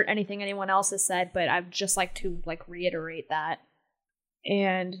want to parrot anything anyone else has said, but I'd just like to reiterate that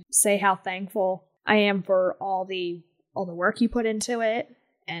and say how thankful I am for all the work you put into it,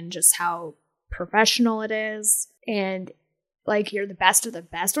 and just how professional it is, and you're the best of the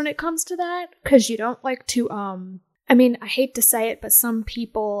best when it comes to that, because you don't like to I mean, I hate to say it, but some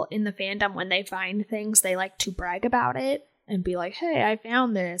people in the fandom, when they find things, they like to brag about it and be like, hey, I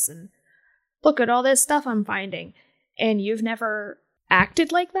found this, and look at all this stuff I'm finding. And you've never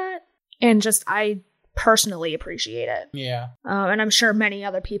acted like that. And I personally appreciate it. Yeah. And I'm sure many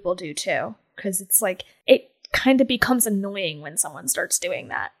other people do too. Because it's it kind of becomes annoying when someone starts doing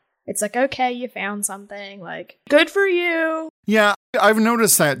that. It's okay, you found something, good for you. Yeah, I've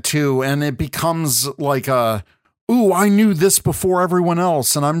noticed that too. And it becomes like ooh, I knew this before everyone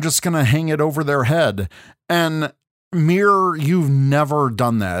else, and I'm just going to hang it over their head. And Mirror, you've never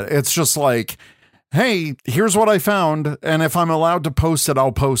done that. It's just hey, here's what I found, and if I'm allowed to post it,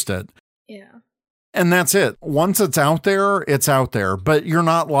 I'll post it. Yeah. And that's it. Once it's out there, it's out there. But you're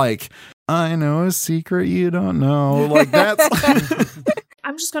not I know a secret you don't know. That's...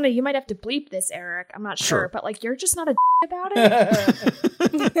 I'm just you might have to bleep this, Eric. I'm not sure. But you're just not a about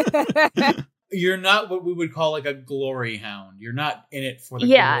it. You're not what we would call a glory hound. You're not in it for the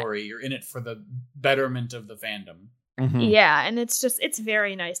glory. You're in it for the betterment of the fandom. Mm-hmm. Yeah, and it's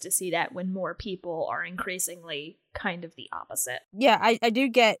very nice to see that when more people are increasingly kind of the opposite. Yeah, I do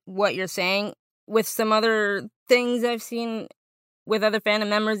get what you're saying. With some other things I've seen with other fandom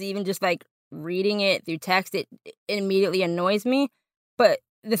members, even just reading it through text, it immediately annoys me. But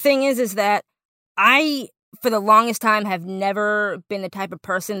the thing is that I, for the longest time, have never been the type of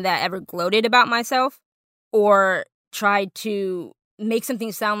person that ever gloated about myself or tried to make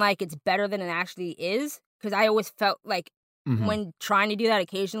something sound like it's better than it actually is. Because I always felt when trying to do that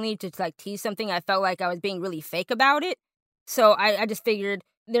occasionally to tease something, I felt like I was being really fake about it. So I just figured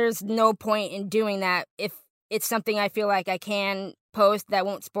there's no point in doing that. If it's something I feel like I can post that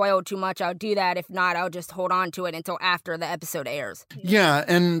won't spoil too much, I'll do that. If not, I'll just hold on to it until after the episode airs. Yeah,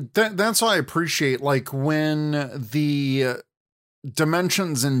 and that's why I appreciate when the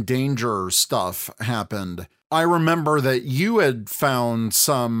Dimensions in Danger stuff happened. I remember that you had found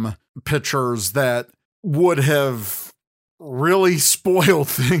some pictures that would have really spoiled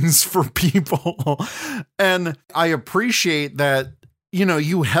things for people. And I appreciate that,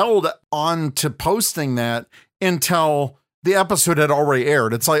 you held on to posting that until the episode had already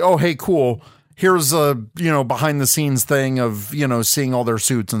aired. It's oh, hey, cool. Here's a, behind the scenes thing of, seeing all their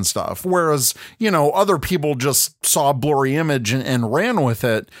suits and stuff. Whereas, other people just saw a blurry image and ran with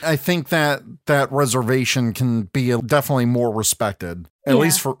it. I think that reservation can be definitely more respected, at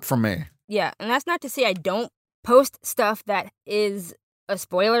least for me. Yeah. And that's not to say I don't post stuff that is a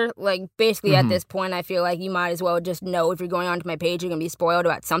spoiler. Basically at this point, I feel you might as well just know if you're going onto my page, you're going to be spoiled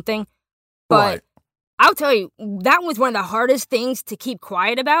about something. But right. I'll tell you, that was one of the hardest things to keep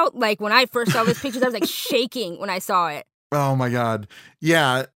quiet about. When I first saw those pictures, I was shaking when I saw it. Oh my God.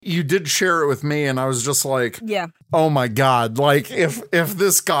 Yeah. You did share it with me and I was just yeah. Oh my God. If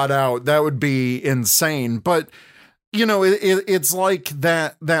this got out, that would be insane. But it's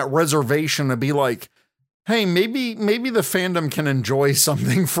that reservation to be hey, maybe the fandom can enjoy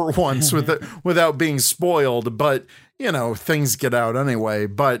something for once without being spoiled, but things get out anyway.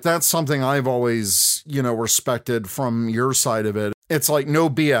 But that's something I've always, respected from your side of it. It's no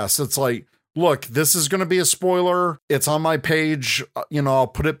BS. It's look, this is going to be a spoiler. It's on my page. I'll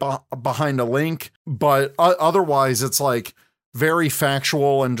put it behind a link, but otherwise it's very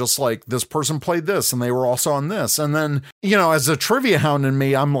factual and just this person played this and they were also on this. And then, as a trivia hound in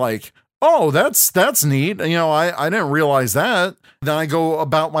me, I'm oh, that's neat. You know, I didn't realize that. Then I go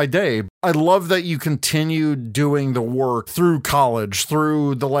about my day. I love that you continued doing the work through college,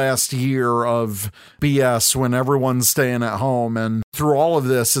 through the last year of BS when everyone's staying at home. And through all of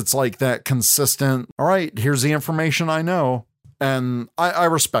this, it's like that consistent, all right, here's the information I know. And I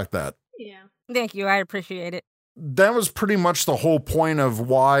respect that. Yeah. Thank you. I appreciate it. That was pretty much the whole point of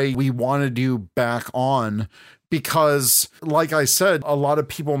why we wanted you back on. Because, like I said, a lot of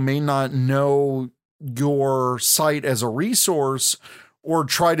people may not know your site as a resource or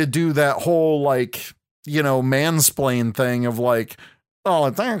try to do that whole, like, you know, mansplain thing of like, oh,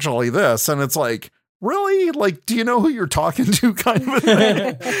 it's actually this. And it's like, really? Like, do you know who you're talking to kind of a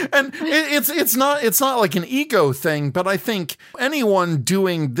thing? And it's not like an ego thing, but I think anyone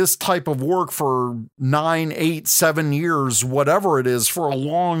doing this type of work for 9, 8, 7 years, whatever it is, for a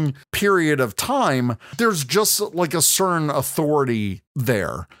long period of time, there's just like a certain authority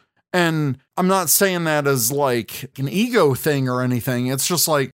there. And I'm not saying that as like an ego thing or anything. It's just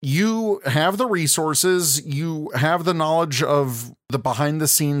like you have the resources, you have the knowledge of the behind the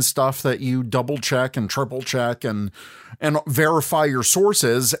scenes stuff that you double check and triple check and verify your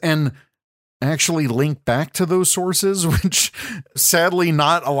sources and actually link back to those sources, which sadly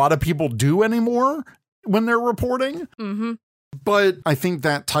not a lot of people do anymore when they're reporting. Mm-hmm. But I think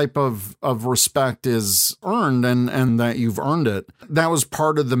that type of respect is earned and that you've earned it. That was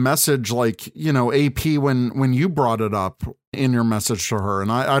part of the message, like, you know, AP, when you brought it up in your message to her, and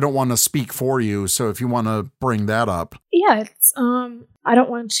I don't want to speak for you. So if you want to bring that up. Yeah, it's, I don't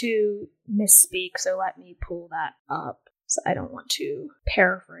want to misspeak, so let me pull that up. So I don't want to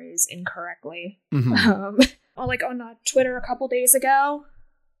paraphrase incorrectly. Mm-hmm. Like on Twitter a couple days ago,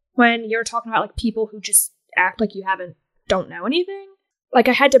 when you were talking about like people who just act like you don't know anything. Like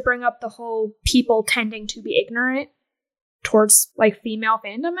I had to bring up the whole people tending to be ignorant towards like female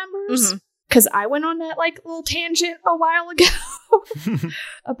fandom members. Because I went on that like little tangent a while ago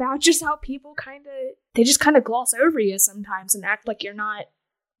about just how people they just kind of gloss over you sometimes and act like you're not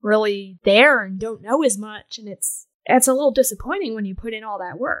really there and don't know as much. And it's a little disappointing when you put in all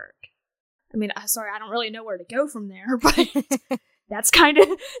that work. I mean, sorry, I don't really know where to go from there, but that's kind of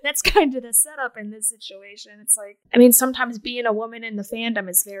the setup in this situation. It's like, I mean, sometimes being a woman in the fandom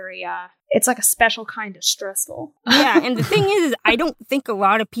is very, it's like a special kind of stressful. Yeah, and the thing is I don't think a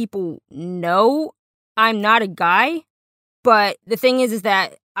lot of people know I'm not a guy, but the thing is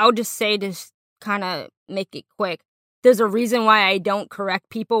that I'll just say, just kind of make it quick, there's a reason why I don't correct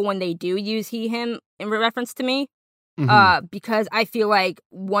people when they do use he, him in reference to me. Mm-hmm. Because I feel like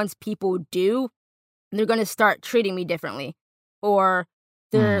once people do, they're going to start treating me differently. Or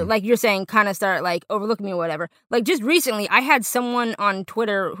they're, like you're saying, kind of start, like, overlooking me or whatever. Like, just recently, I had someone on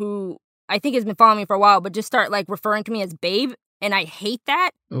Twitter who I think has been following me for a while, but just start, like, referring to me as babe, and I hate that.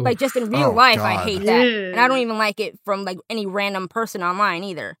 Oof. Like, just in real life, God. I hate that. And I don't even like it from, like, any random person online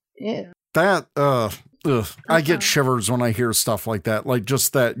either. Yeah. That, I get shivers when I hear stuff like that. Like,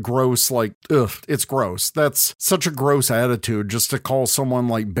 just that gross, like, it's gross. That's such a gross attitude just to call someone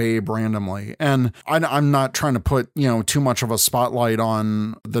like babe randomly. And I'm not trying to put, you know, too much of a spotlight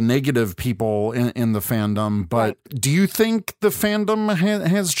on the negative people in the fandom, but do you think the fandom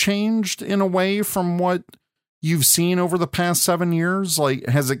has changed in a way from what you've seen over the past 7 years? Like,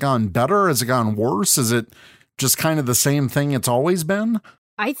 has it gone better? Has it gone worse? Is it just kind of the same thing it's always been?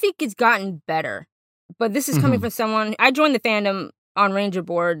 I think it's gotten better. But this is coming from someone, I joined the fandom on Ranger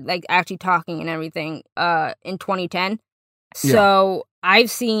Board, like actually talking and everything, in 2010. So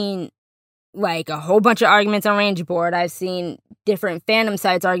I've seen like a whole bunch of arguments on Ranger Board. I've seen different fandom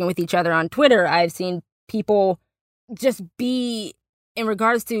sites arguing with each other on Twitter. I've seen people just be, in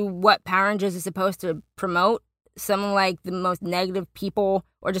regards to what Power Rangers is supposed to promote, some like the most negative people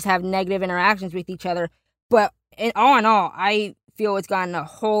or just have negative interactions with each other. But in all, I feel it's gotten a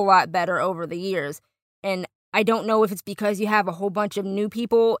whole lot better over the years. And I don't know if it's because you have a whole bunch of new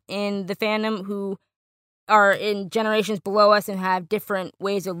people in the fandom who are in generations below us and have different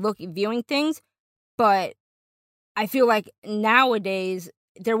ways of viewing things. But I feel like nowadays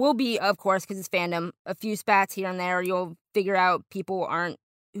there will be, of course, because it's fandom, a few spats here and there. You'll figure out people aren't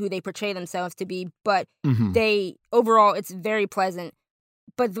who they portray themselves to be. But overall, it's very pleasant.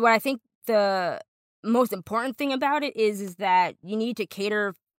 But what I think the most important thing about it is that you need to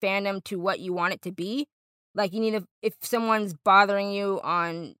cater fandom to what you want it to be. Like, you need to, if someone's bothering you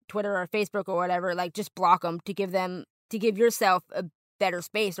on Twitter or Facebook or whatever, like, just block them to give yourself a better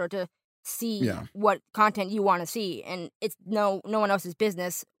space or to see what content you want to see. And it's no one else's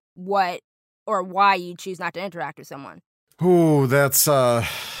business what or why you choose not to interact with someone. Ooh, that's I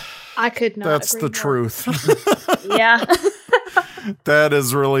could not. That's the more. truth. Yeah. That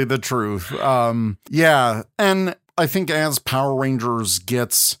is really the truth. Yeah. And I think as Power Rangers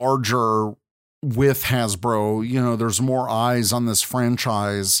gets larger with Hasbro, you know, there's more eyes on this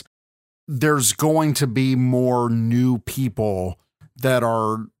franchise. There's going to be more new people that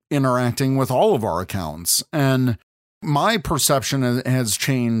are interacting with all of our accounts. And my perception has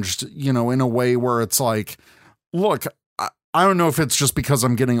changed, you know, in a way where it's like, look, I don't know if it's just because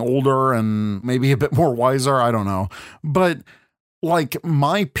I'm getting older and maybe a bit more wiser. I don't know. But like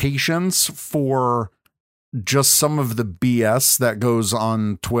my patience for just some of the BS that goes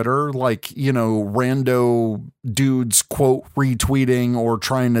on Twitter, like, you know, rando dudes quote retweeting or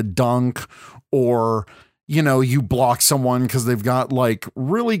trying to dunk, or, you know, you block someone because they've got like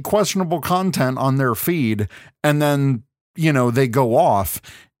really questionable content on their feed and then, you know, they go off.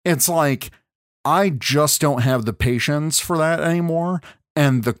 It's like, I just don't have the patience for that anymore.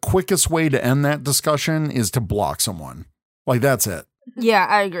 And the quickest way to end that discussion is to block someone. Like, that's it. Yeah,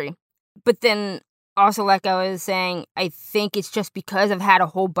 I agree. But then also, like I was saying, I think it's just because I've had a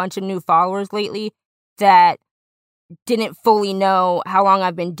whole bunch of new followers lately that didn't fully know how long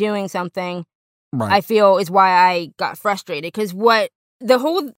I've been doing something. Right. I feel is why I got frustrated. Because what the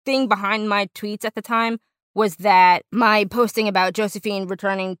whole thing behind my tweets at the time was that my posting about Josephine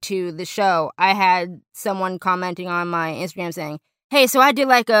returning to the show, I had someone commenting on my Instagram saying, hey, so I did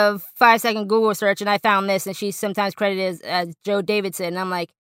like a 5-second Google search and I found this, and she's sometimes credited as Joe Davidson. And I'm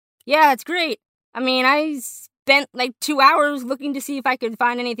like, yeah, it's great. I mean, I spent like 2 hours looking to see if I could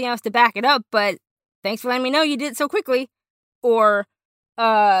find anything else to back it up, but thanks for letting me know you did it so quickly. Or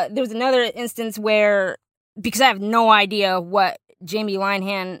there was another instance where, because I have no idea what Jamie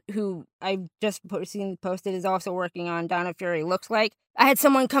Linehan, who I've just seen posted, is also working on Donna Fury, looks like. I had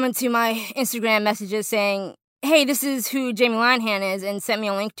someone come into my Instagram messages saying, hey, this is who Jamie Linehan is, and sent me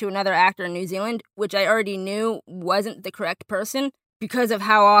a link to another actor in New Zealand, which I already knew wasn't the correct person because of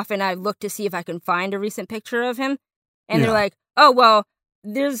how often I've looked to see if I can find a recent picture of him. And they're like, oh, well,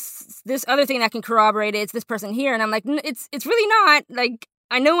 there's this other thing that can corroborate it. It's this person here. And I'm like, it's really not. Like,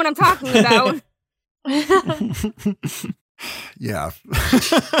 I know what I'm talking about. Yeah.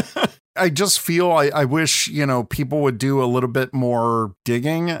 I just feel I wish, you know, people would do a little bit more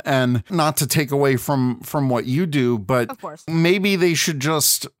digging, and not to take away from what you do, but of course, maybe they should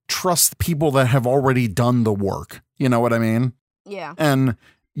just trust people that have already done the work. You know what I mean? Yeah. And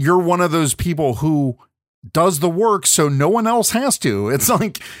you're one of those people who does the work so no one else has to. It's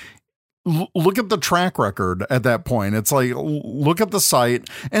like, look at the track record at that point. It's like, look at the site.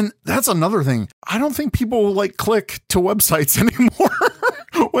 And that's another thing. I don't think people like click to websites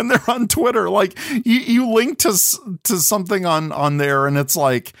anymore when they're on Twitter. Like you link to something on there and it's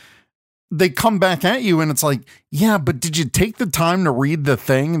like, they come back at you and it's like, yeah, but did you take the time to read the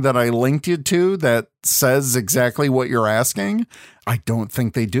thing that I linked you to that says exactly what you're asking? I don't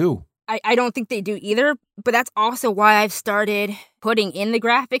think they do. I don't think they do either, but that's also why I've started putting in the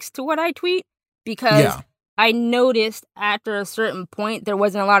graphics to what I tweet, because I noticed after a certain point there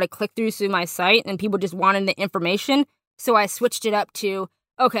wasn't a lot of click-throughs through my site and people just wanted the information, so I switched it up to,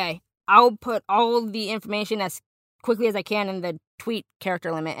 okay, I'll put all the information as quickly as I can in the tweet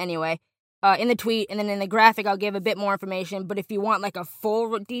character limit anyway, in the tweet, and then in the graphic I'll give a bit more information, but if you want like a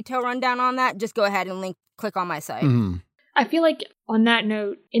full detail rundown on that, just go ahead and click on my site. Mm-hmm. I feel like, on that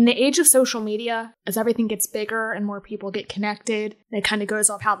note, in the age of social media, as everything gets bigger and more people get connected, and it kind of goes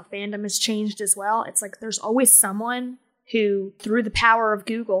off how the fandom has changed as well, it's like there's always someone who, through the power of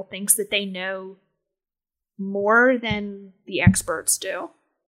Google, thinks that they know more than the experts do.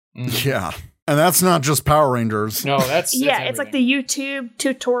 Yeah. And that's not just Power Rangers. No, that's it's like the YouTube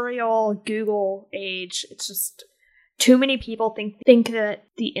tutorial Google age. It's just too many people think that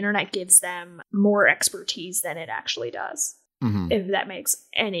the internet gives them more expertise than it actually does. Mm-hmm. If that makes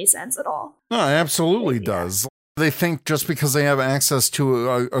any sense at all. No, it absolutely does. They think just because they have access to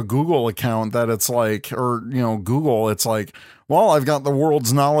a Google account that it's like, or, you know, Google, it's like, well, I've got the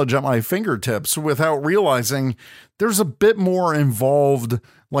world's knowledge at my fingertips, without realizing there's a bit more involved,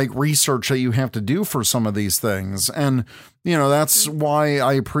 like, research that you have to do for some of these things. And, you know, that's why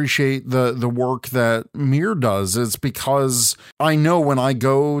I appreciate the work that Mir does. It's because I know when I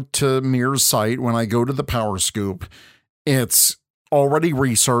go to Mir's site, when I go to the Power Scoop, it's already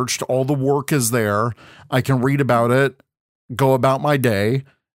researched. All the work is there. I can read about it, go about my day,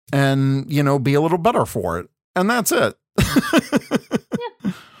 and, you know, be a little better for it. And that's it.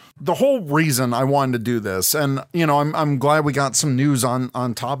 The whole reason I wanted to do this, and, you know, I'm glad we got some news on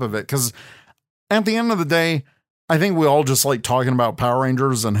top of it, because at the end of the day, I think we all just like talking about Power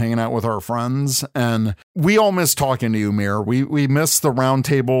Rangers and hanging out with our friends. And we all miss talking to you, Mir. We miss the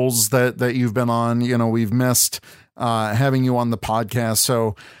roundtables that you've been on. You know, we've missed having you on the podcast.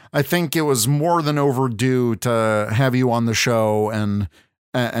 So I think it was more than overdue to have you on the show and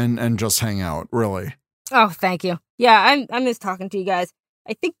just hang out, really. Oh, thank you. Yeah, I miss talking to you guys.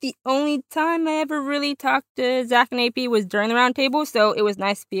 I think the only time I ever really talked to Zach and AP was during the roundtable, so it was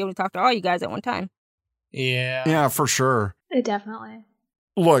nice to be able to talk to all you guys at one time. Yeah. Yeah, for sure. Definitely.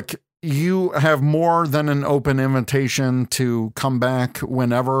 Look, you have more than an open invitation to come back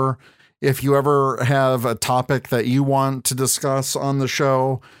whenever. If you ever have a topic that you want to discuss on the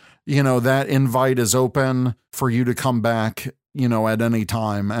show, you know, that invite is open for you to come back, you know, at any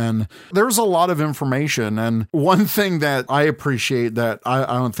time. And there's a lot of information. And one thing that I appreciate that I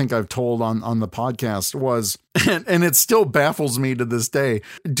don't think I've told on the podcast was, and it still baffles me to this day.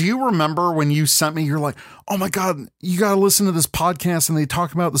 Do you remember when you sent me, you're like, oh my God, you got to listen to this podcast and they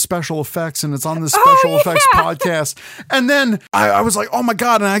talk about the special effects and it's on this special effects podcast. And then I was like, oh my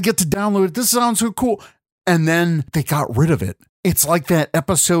God, and I get to download it. This sounds so cool. And then they got rid of it. It's like that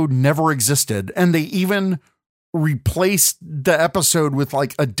episode never existed. And they even replaced the episode with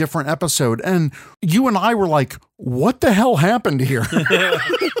like a different episode. And you and I were like, what the hell happened here?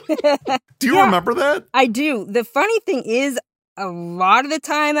 Do you remember that? I do. The funny thing is, a lot of the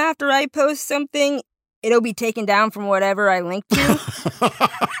time after I post something, it'll be taken down from whatever I linked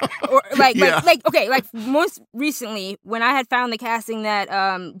to. Or like most recently, when I had found the casting that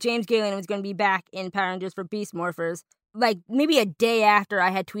James Galen was going to be back in Power Rangers for Beast Morphers, like maybe a day after I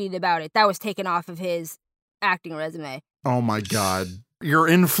had tweeted about it, that was taken off of his acting resume. Oh my God. You're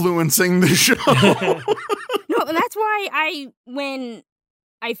influencing the show. No, and that's why when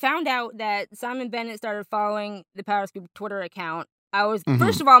I found out that Simon Bennett started following the Power Scoop Twitter account, I was,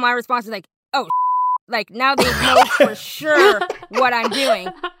 first of all, my response was like, oh, like now they know for sure what I'm doing.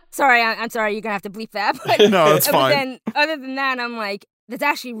 Sorry, I'm sorry, you're going to have to bleep that. But, no, it's fine. Then, other than that, I'm like, that's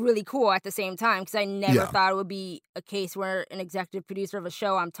actually really cool at the same time, because I never thought it would be a case where an executive producer of a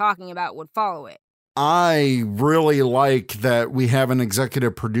show I'm talking about would follow it. I really like that we have an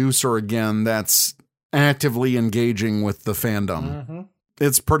executive producer again that's actively engaging with the fandom. Mm-hmm.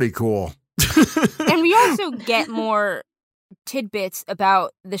 It's pretty cool. And we also get more tidbits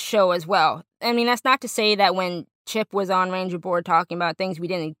about the show as well. I mean, that's not to say that when Chip was on Ranger Board talking about things, we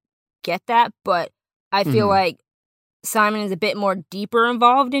didn't get that, but I feel like Simon is a bit more deeper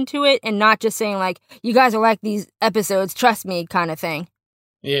involved into it and not just saying like, you guys are like these episodes, trust me kind of thing.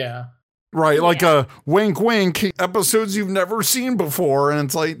 Yeah. Right, like a wink, wink, episodes you've never seen before. And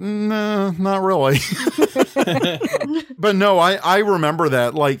it's like, nah, not really. But no, I remember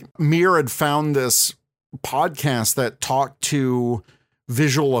that. Like, Mir had found this podcast that talked to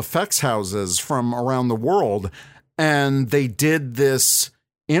visual effects houses from around the world. And they did this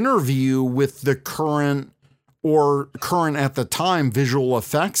interview with the current at the time visual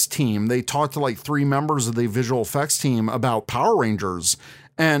effects team. They talked to like 3 members of the visual effects team about Power Rangers.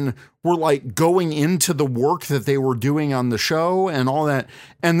 And we're like going into the work that they were doing on the show and all that.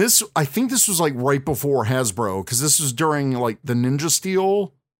 And I think this was like right before Hasbro, because this was during like the Ninja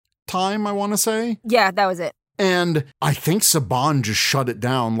Steel time, I want to say. Yeah, that was it. And I think Saban just shut it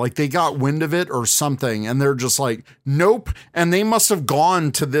down. Like they got wind of it or something. And they're just like, nope. And they must have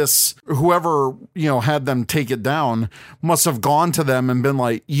gone to this, whoever, had them take it down must have gone to them and been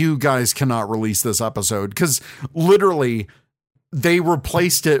like, you guys cannot release this episode. Because literally, they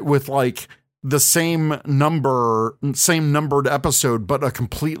replaced it with like the same numbered episode, but a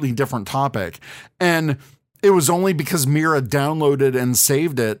completely different topic. And it was only because Mira downloaded and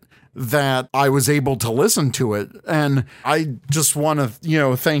saved it that I was able to listen to it. And I just want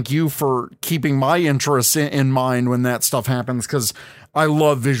to, thank you for keeping my interests in mind when that stuff happens. 'Cause I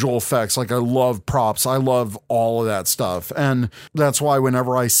love visual effects. Like I love props. I love all of that stuff. And that's why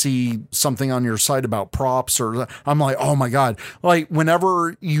whenever I see something on your site about props I'm like, oh my God, like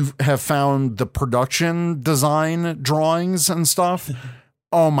whenever you have found the production design drawings and stuff,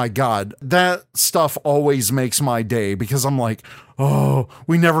 oh my God, that stuff always makes my day because I'm like, oh,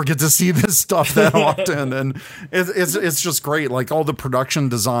 we never get to see this stuff that often. And it's just great. Like all the production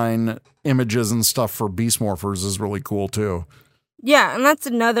design images and stuff for Beast Morphers is really cool too. Yeah, and that's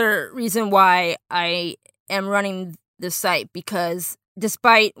another reason why I am running the site, because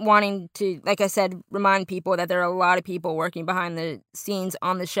despite wanting to, like I said, remind people that there are a lot of people working behind the scenes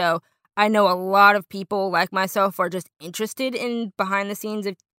on the show, I know a lot of people like myself are just interested in behind the scenes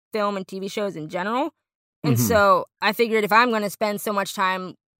of film and TV shows in general. And so I figured if I'm going to spend so much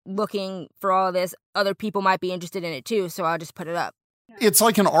time looking for all of this, other people might be interested in it too, so I'll just put it up. It's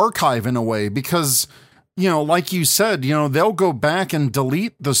like an archive in a way, because like you said, they'll go back and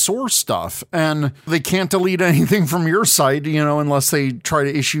delete the source stuff, and they can't delete anything from your site, unless they try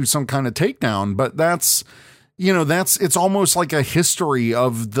to issue some kind of takedown. But it's almost like a history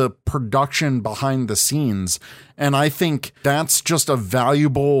of the production behind the scenes. And I think that's just a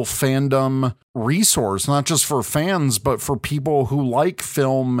valuable fandom resource, not just for fans, but for people who like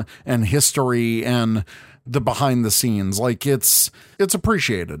film and history and the behind the scenes. Like it's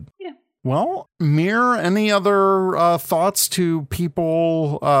appreciated. Yeah. Well, Mir, any other thoughts to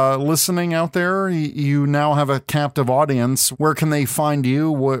people listening out there? You now have a captive audience. Where can they find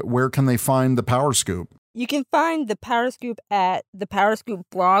you? Where can they find the Power Scoop? You can find the Power Scoop at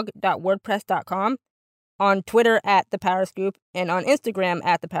thepowerscoopblog.wordpress.com, on Twitter at the Power Scoop, and on Instagram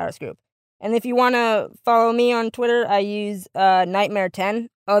at the Power Scoop. And if you want to follow me on Twitter, I use Nightmare10.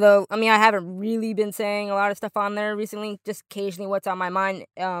 Although, I haven't really been saying a lot of stuff on there recently, just occasionally what's on my mind.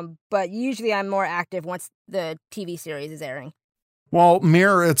 But usually I'm more active once the TV series is airing. Well,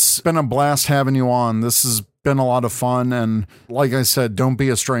 Mir, it's been a blast having you on. This has been a lot of fun. And like I said, don't be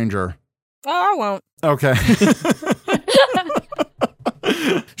a stranger. Oh, I won't. Okay.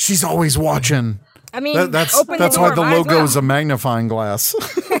 She's always watching. That's why the logo is a magnifying glass.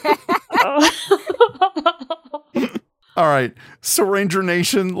 All right. So Ranger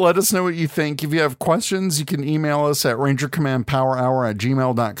Nation, let us know what you think. If you have questions, you can email us at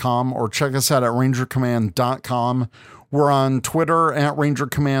rangercommandpowerhour@gmail.com or check us out at rangercommand.com. We're on Twitter at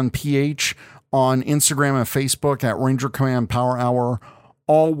rangercommandph, on Instagram and Facebook at Ranger Command Power Hour,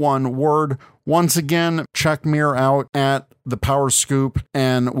 all one word. Once again, check Mir out at the Power Scoop,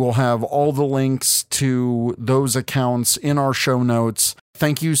 and we'll have all the links to those accounts in our show notes.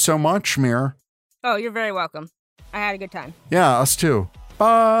 Thank you so much, Mir. Oh, you're very welcome. I had a good time. Yeah, us too.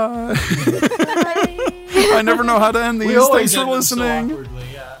 Bye. I never know how to end these. Thanks for listening.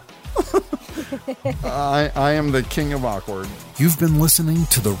 I am the king of awkward. You've been listening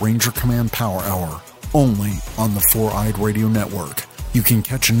to the Ranger Command Power Hour, only on the Four-Eyed Radio Network. You can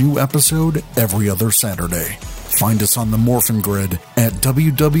catch a new episode every other Saturday. Find us on the Morphin Grid at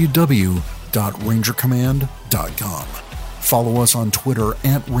www.rangercommand.com. Follow us on Twitter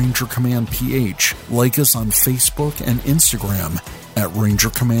at RangerCommandPH. Like us on Facebook and Instagram at Ranger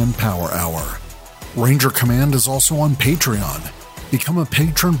Command Power Hour. Ranger Command is also on Patreon. Become a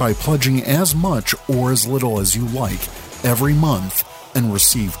patron by pledging as much or as little as you like every month and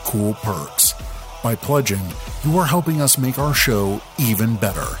receive cool perks. By pledging, you are helping us make our show even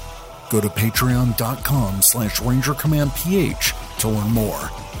better. Go to patreon.com/RangerCommandPH to learn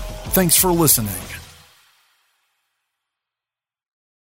more. Thanks for listening.